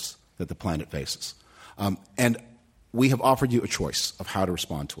crisis that the planet faces. And we have offered you a choice of how to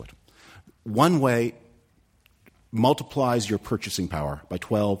respond to it. One way multiplies your purchasing power by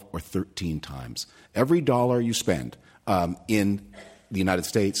 12 or 13 times. Every dollar you spend in the United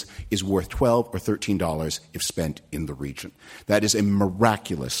States is worth $12 or $13 if spent in the region. That is a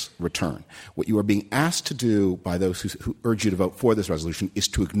miraculous return. What you are being asked to do by those who urge you to vote for this resolution is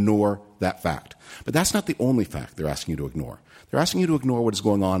to ignore that fact. But that's not the only fact they're asking you to ignore. They're asking you to ignore what is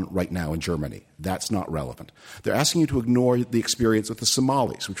going on right now in Germany. That's not relevant. They're asking you to ignore the experience with the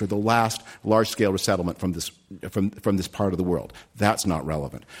Somalis, which are the last large-scale resettlement from this part of the world. That's not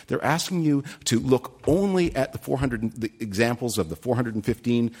relevant. They're asking you to look only at the examples of the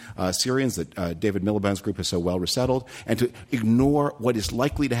 415 Syrians that David Miliband's group has so well resettled, and to ignore what is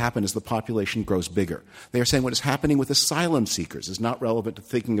likely to happen as the population grows bigger. They are saying what is happening with asylum seekers is not relevant to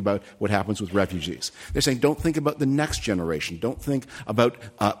thinking about what happens with refugees. They're saying don't think about the next generation. Don't think about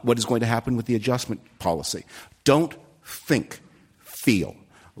what is going to happen with the adjustment policy. Don't think, feel.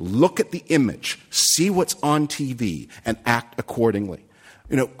 Look at the image, see what's on TV, and act accordingly.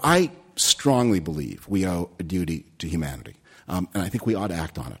 I strongly believe we owe a duty to humanity, and I think we ought to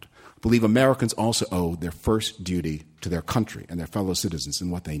act on it. I believe Americans also owe their first duty to their country and their fellow citizens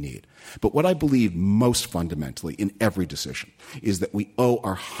and what they need. But what I believe most fundamentally in every decision is that we owe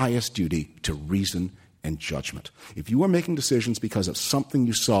our highest duty to reason and judgment. If you are making decisions because of something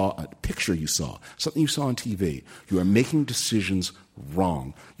you saw, a picture you saw, something you saw on TV, you are making decisions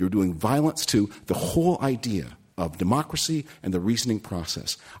wrong. You're doing violence to the whole idea of democracy and the reasoning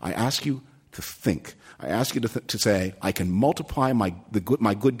process. I ask you to think. I ask you to say, I can multiply my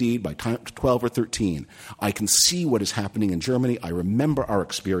good deed by 12 or 13. I can see what is happening in Germany. I remember our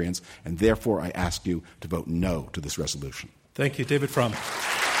experience, and therefore I ask you to vote no to this resolution. Thank you. David Frum.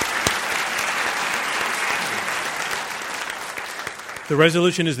 The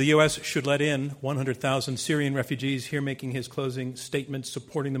resolution is the U.S. should let in 100,000 Syrian refugees. Here making his closing statement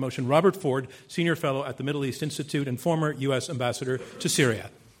supporting the motion, Robert Ford, Senior Fellow at the Middle East Institute and former U.S. Ambassador to Syria.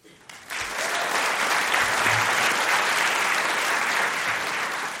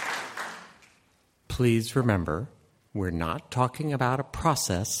 Please remember, we're not talking about a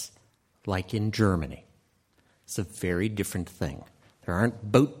process like in Germany. It's a very different thing. There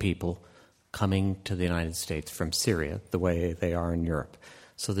aren't boat people coming to the United States from Syria the way they are in Europe.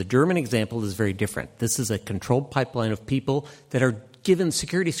 So the German example is very different. This is a controlled pipeline of people that are given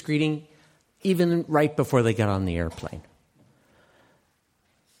security screening even right before they get on the airplane.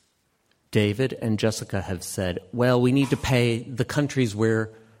 David and Jessica have said, well, we need to pay the countries where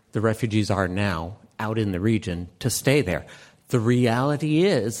the refugees are now out in the region to stay there. The reality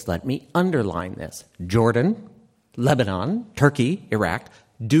is, let me underline this, Jordan, Lebanon, Turkey, Iraq,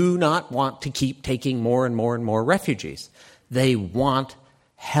 do not want to keep taking more and more and more refugees. They want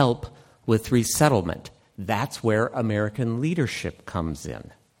help with resettlement. That's where American leadership comes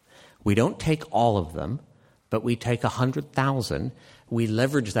in. We don't take all of them, but we take 100,000. We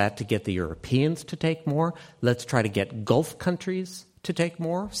leverage that to get the Europeans to take more. Let's try to get Gulf countries to take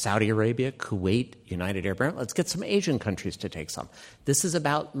more. Saudi Arabia, Kuwait, United Arab Emirates. Let's get some Asian countries to take some. This is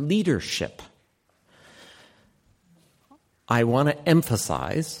about leadership. I want to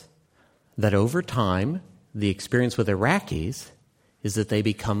emphasize that over time, the experience with Iraqis is that they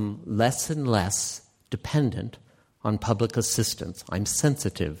become less and less dependent on public assistance. I'm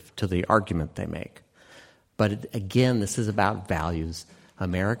sensitive to the argument they make. But again, this is about values.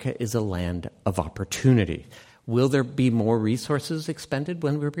 America is a land of opportunity. Will there be more resources expended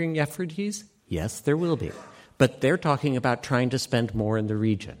when we're bringing refugees? Yes, there will be. But they're talking about trying to spend more in the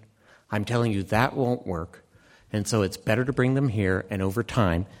region. I'm telling you that won't work. And so it's better to bring them here, and over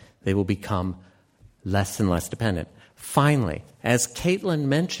time, they will become less and less dependent. Finally, as Caitlin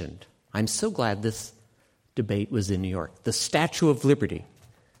mentioned, I'm so glad this debate was in New York. The Statue of Liberty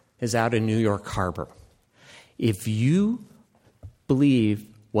is out in New York Harbor. If you believe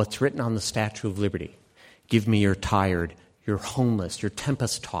what's written on the Statue of Liberty, give me your tired, your homeless, your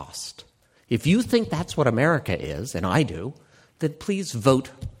tempest-tossed. If you think that's what America is, and I do, then please vote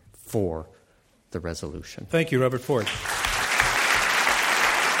for the resolution. Thank you, Robert Ford.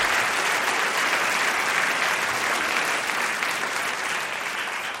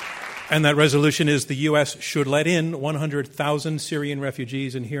 And that resolution is the U.S. should let in 100,000 Syrian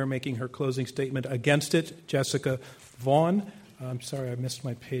refugees. And here making her closing statement against it, Jessica Vaughn. I'm sorry, I missed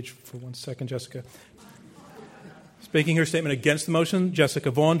my page for 1 second, Jessica. Making her statement against the motion, Jessica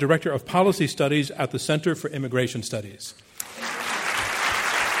Vaughn, Director of Policy Studies at the Center for Immigration Studies.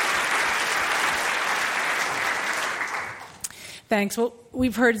 Thanks. Well,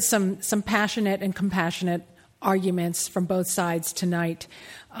 we've heard some passionate and compassionate arguments from both sides tonight.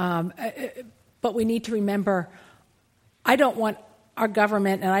 But we need to remember, I don't want our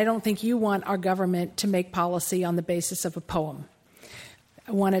government, and I don't think you want our government to make policy on the basis of a poem.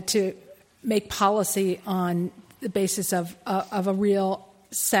 I want it to make policy on the basis of a real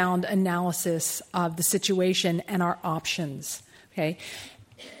sound analysis of the situation and our options. Okay.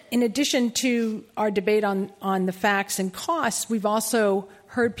 In addition to our debate on the facts and costs, we've also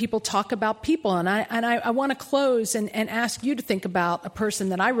heard people talk about people. And I want to close and ask you to think about a person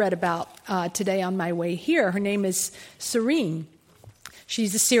that I read about today on my way here. Her name is Syrian.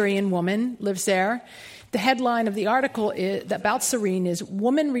 She's a Syrian woman, lives there. The headline of the article about Syrian is,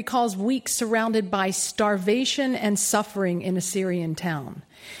 "Woman Recalls Weeks Surrounded by Starvation and Suffering in a Syrian Town."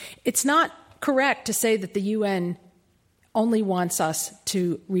 It's not correct to say that the UN only wants us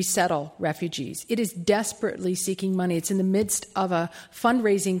to resettle refugees. It is desperately seeking money. It's in the midst of a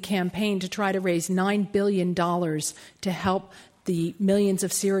fundraising campaign to try to raise $9 billion to help the millions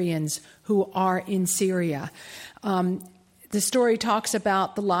of Syrians who are in Syria. The story talks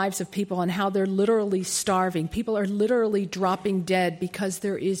about the lives of people and how they're literally starving. People are literally dropping dead because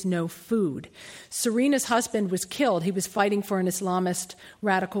there is no food. Serena's husband was killed. He was fighting for an Islamist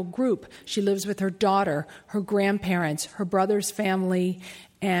radical group. She lives with her daughter, her grandparents, her brother's family,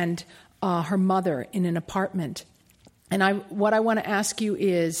 and her mother in an apartment. And what I want to ask you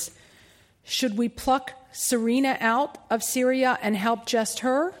is, should we pluck Serena out of Syria and help just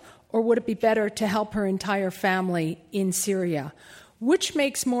her? Or would it be better to help her entire family in Syria? Which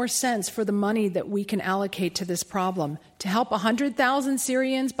makes more sense for the money that we can allocate to this problem? To help 100,000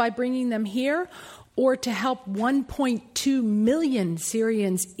 Syrians by bringing them here? Or to help 1.2 million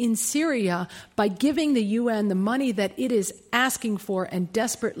Syrians in Syria by giving the UN the money that it is asking for and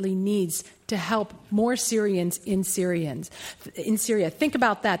desperately needs to help more Syrians in Syria? Think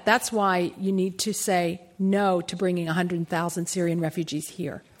about that. That's why you need to say no to bringing 100,000 Syrian refugees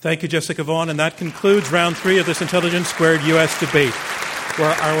here. Thank you, Jessica Vaughan. And that concludes round 3 of this Intelligence Squared U.S. debate, where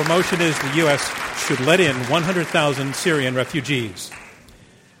our motion is the U.S. should let in 100,000 Syrian refugees.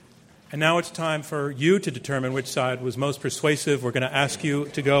 And now it's time for you to determine which side was most persuasive. We're going to ask you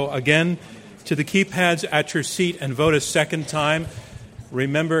to go again to the keypads at your seat and vote a second time.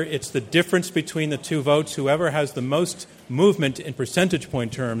 Remember, it's the difference between the two votes. Whoever has the most movement in percentage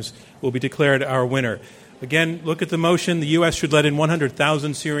point terms will be declared our winner. Again, look at the motion. The U.S. should let in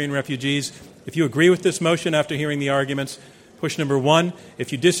 100,000 Syrian refugees. If you agree with this motion after hearing the arguments, push number 1.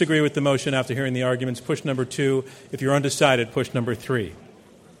 If you disagree with the motion after hearing the arguments, push number 2. If you're undecided, push number 3.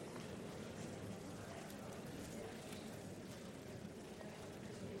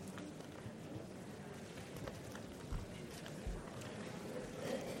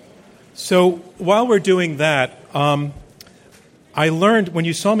 So while we're doing that, I learned, when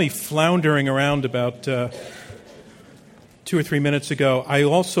you saw me floundering around about 2 or 3 minutes ago, I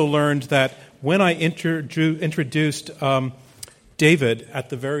also learned that when I introduced David at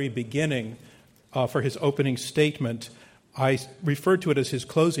the very beginning for his opening statement, I referred to it as his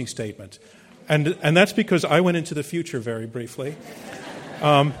closing statement. And that's because I went into the future very briefly.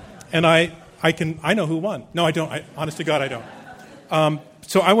 And I know who won. No, I don't. Honest to God, I don't.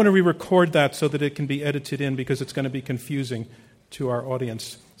 So I want to re-record that so that it can be edited in, because it's going to be confusing to our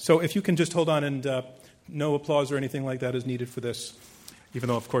audience. So if you can just hold on, and no applause or anything like that is needed for this, even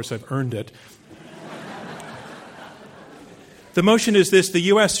though, of course, I've earned it. The motion is this: the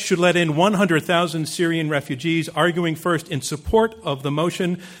U.S. should let in 100,000 Syrian refugees. Arguing first in support of the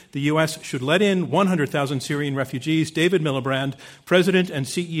motion, the U.S. should let in 100,000 Syrian refugees, David Miliband, President and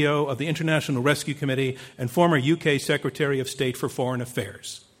CEO of the International Rescue Committee and former UK Secretary of State for Foreign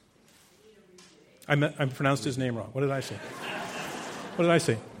Affairs. I pronounced his name wrong. What did I say? What did I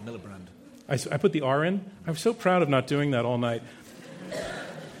say? Miliband. I put the R in? I'm so proud of not doing that all night.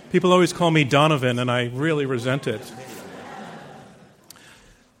 People always call me Donovan, and I really resent it.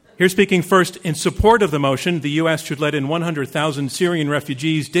 Here speaking first in support of the motion, the U.S. should let in 100,000 Syrian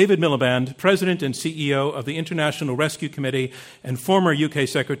refugees, David Miliband, President and CEO of the International Rescue Committee and former UK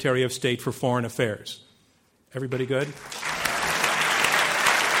Secretary of State for Foreign Affairs. Everybody good?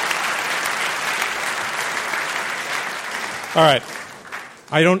 All right.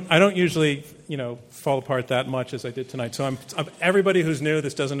 I don't usually, fall apart that much as I did tonight. So I'm everybody who's new,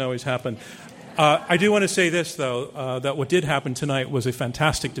 this doesn't always happen. I do want to say this, though, that what did happen tonight was a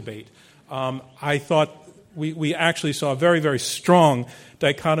fantastic debate. I thought we actually saw a very, very strong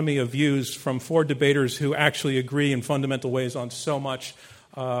dichotomy of views from 4 debaters who actually agree in fundamental ways on so much.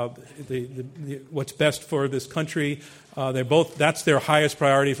 What's best for this country. That's their highest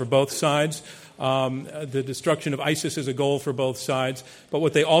priority for both sides. The destruction of ISIS is a goal for both sides. But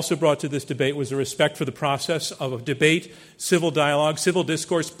what they also brought to this debate was a respect for the process of a debate, civil dialogue, civil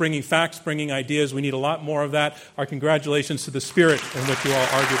discourse, bringing facts, bringing ideas. We need a lot more of that. Our congratulations to the spirit in which you all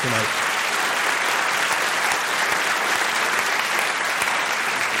argued tonight.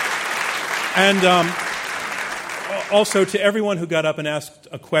 Also, to everyone who got up and asked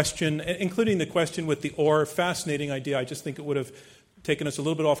a question, including the question with the or, fascinating idea. I just think it would have taken us a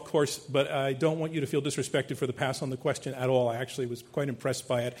little bit off course, but I don't want you to feel disrespected for the pass on the question at all. I actually was quite impressed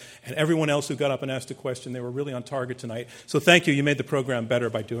by it. And everyone else who got up and asked a question, they were really on target tonight. So thank you. You made the program better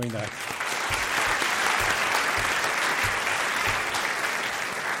by doing that.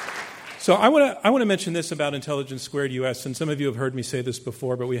 So I want to mention this about Intelligence Squared US, and some of you have heard me say this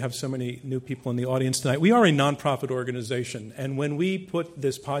before, but we have so many new people in the audience tonight. We are a nonprofit organization, and when we put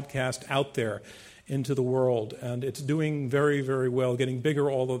this podcast out there into the world, and it's doing very, very well, getting bigger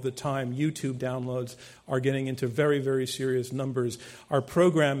all of the time, YouTube downloads are getting into very, very serious numbers. Our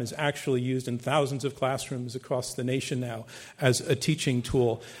program is actually used in thousands of classrooms across the nation now as a teaching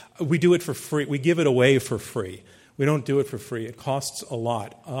tool. We do it for free. We give it away for free. We don't do it for free. It costs a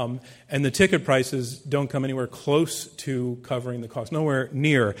lot. And the ticket prices don't come anywhere close to covering the cost, nowhere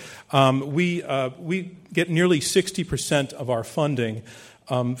near. We get nearly 60% of our funding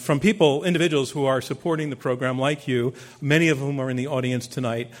from people, individuals who are supporting the program like you, many of whom are in the audience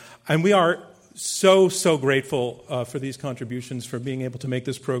tonight. And we are so grateful for these contributions, for being able to make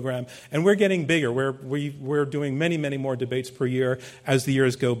this program. And we're getting bigger. We're doing many more debates per year as the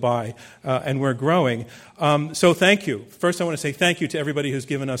years go by, and we're growing. So thank you. First, I want to say thank you to everybody who's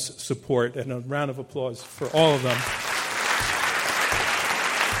given us support, and a round of applause for all of them.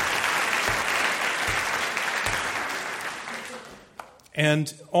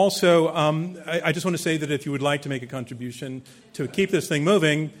 And also, I just want to say that if you would like to make a contribution to keep this thing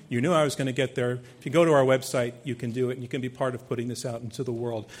moving, you knew I was going to get there. If you go to our website, you can do it, and you can be part of putting this out into the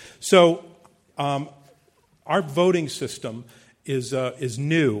world. So our voting system is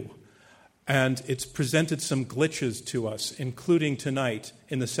new, and it's presented some glitches to us, including tonight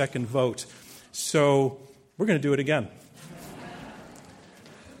in the second vote. So we're going to do it again.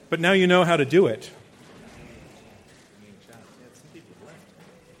 But now you know how to do it.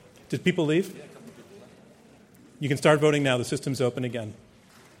 Did people leave? You can start voting now. The system's open again.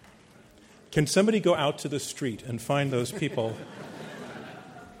 Can somebody go out to the street and find those people?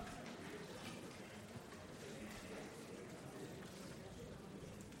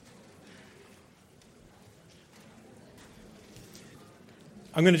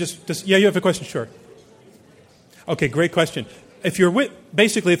 I'm going to just yeah, you have a question? Sure. Okay, great question. If you're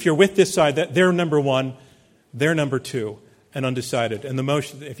with this side, they're number one, they're number two. And undecided. And the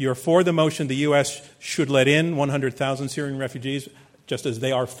motion, if you're for the motion, the U.S. should let in 100,000 Syrian refugees, just as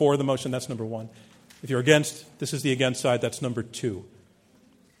they are for the motion, that's number one. If you're against, this is the against side, that's number two.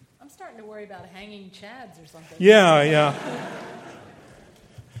 I'm starting to worry about hanging chads or something. Yeah.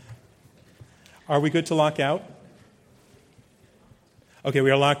 Are we good to lock out? Okay,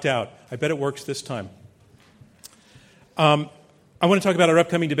 we are locked out. I bet it works this time. I want to talk about our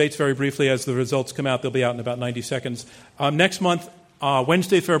upcoming debates very briefly as the results come out. They'll be out in about 90 seconds. Next month,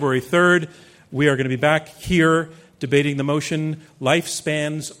 Wednesday, February 3rd, we are going to be back here debating the motion,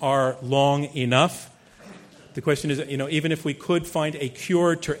 lifespans are long enough. The question is, even if we could find a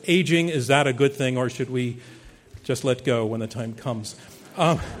cure to aging, is that a good thing, or should we just let go when the time comes?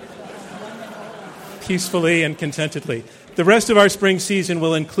 Peacefully and contentedly. The rest of our spring season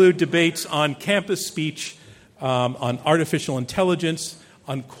will include debates on campus speech, on artificial intelligence,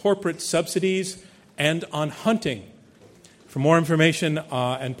 on corporate subsidies, and on hunting. For more information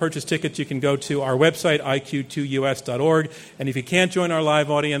and purchase tickets, you can go to our website, iq2us.org. And if you can't join our live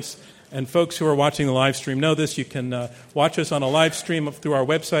audience, and folks who are watching the live stream know this, you can watch us on a live stream through our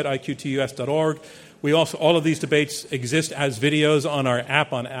website, iq2us.org. We also, all of these debates exist as videos on our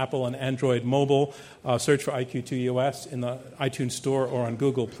app on Apple and Android mobile. Search for IQ2US in the iTunes Store or on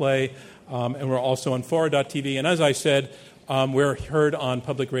Google Play. And we're also on Fora.tv. And as I said, we're heard on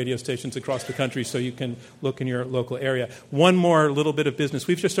public radio stations across the country, so you can look in your local area. One more little bit of business.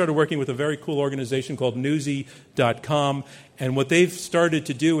 We've just started working with a very cool organization called Newsy.com. And what they've started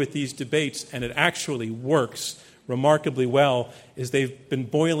to do with these debates, and it actually works remarkably well, is they've been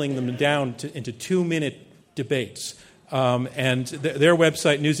boiling them down into 2-minute debates. And their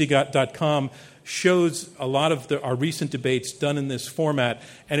website, Newsy.com, shows a lot of our recent debates done in this format,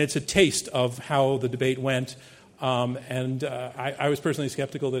 and it's a taste of how the debate went. I was personally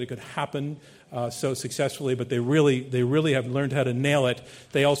skeptical that it could happen so successfully, but they really have learned how to nail it.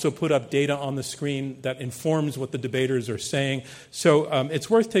 They also put up data on the screen that informs what the debaters are saying. So it's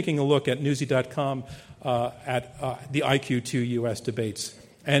worth taking a look at Newsy.com at the IQ2US debates.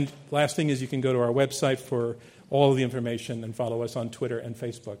 And last thing is you can go to our website for all of the information and follow us on Twitter and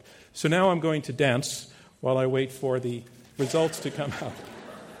Facebook. So now I'm going to dance while I wait for the results to come out.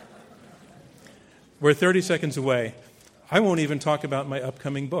 We're 30 seconds away. I won't even talk about my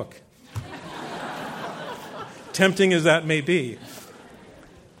upcoming book. tempting as that may be.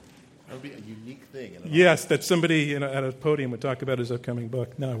 That would be a unique thing. Yes, that somebody at a podium would talk about his upcoming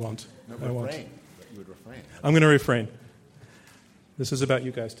book. No, I won't. No, I won't. You would refrain. I'm going to refrain. This is about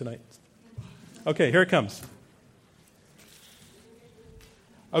you guys tonight. Okay, here it comes.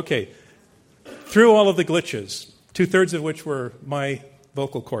 Okay. Through all of the glitches, 2/3 of which were my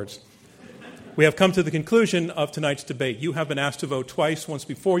vocal cords, we have come to the conclusion of tonight's debate. You have been asked to vote twice, once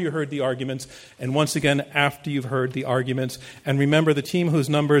before you heard the arguments, and once again after you've heard the arguments. And remember, the team whose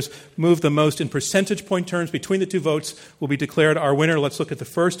numbers move the most in percentage point terms between the two votes will be declared our winner. Let's look at the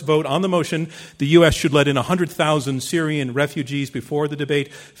first vote on the motion. The U.S. should let in 100,000 Syrian refugees before the debate.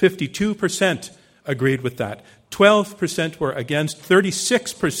 52% agreed with that. 12% were against.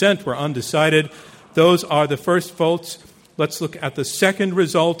 36% were undecided. Those are the first votes. Let's look at the second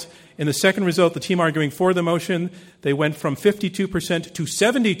result. In the second result, the team arguing for the motion, they went from 52% to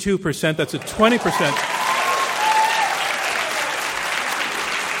 72%. That's a 20%.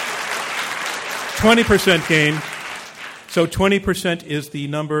 20% gain. So 20% is the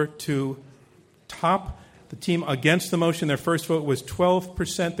number to top. The team against the motion, their first vote was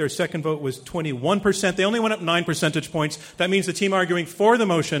 12%. Their second vote was 21%. They only went up 9 percentage points. That means the team arguing for the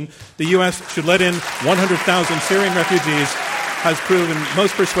motion, the U.S. should let in 100,000 Syrian refugees, has proven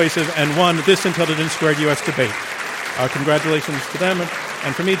most persuasive and won this Intelligence Squared U.S. debate. Congratulations to them.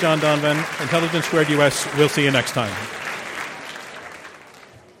 And for me, John Donovan, Intelligence Squared U.S., we'll see you next time.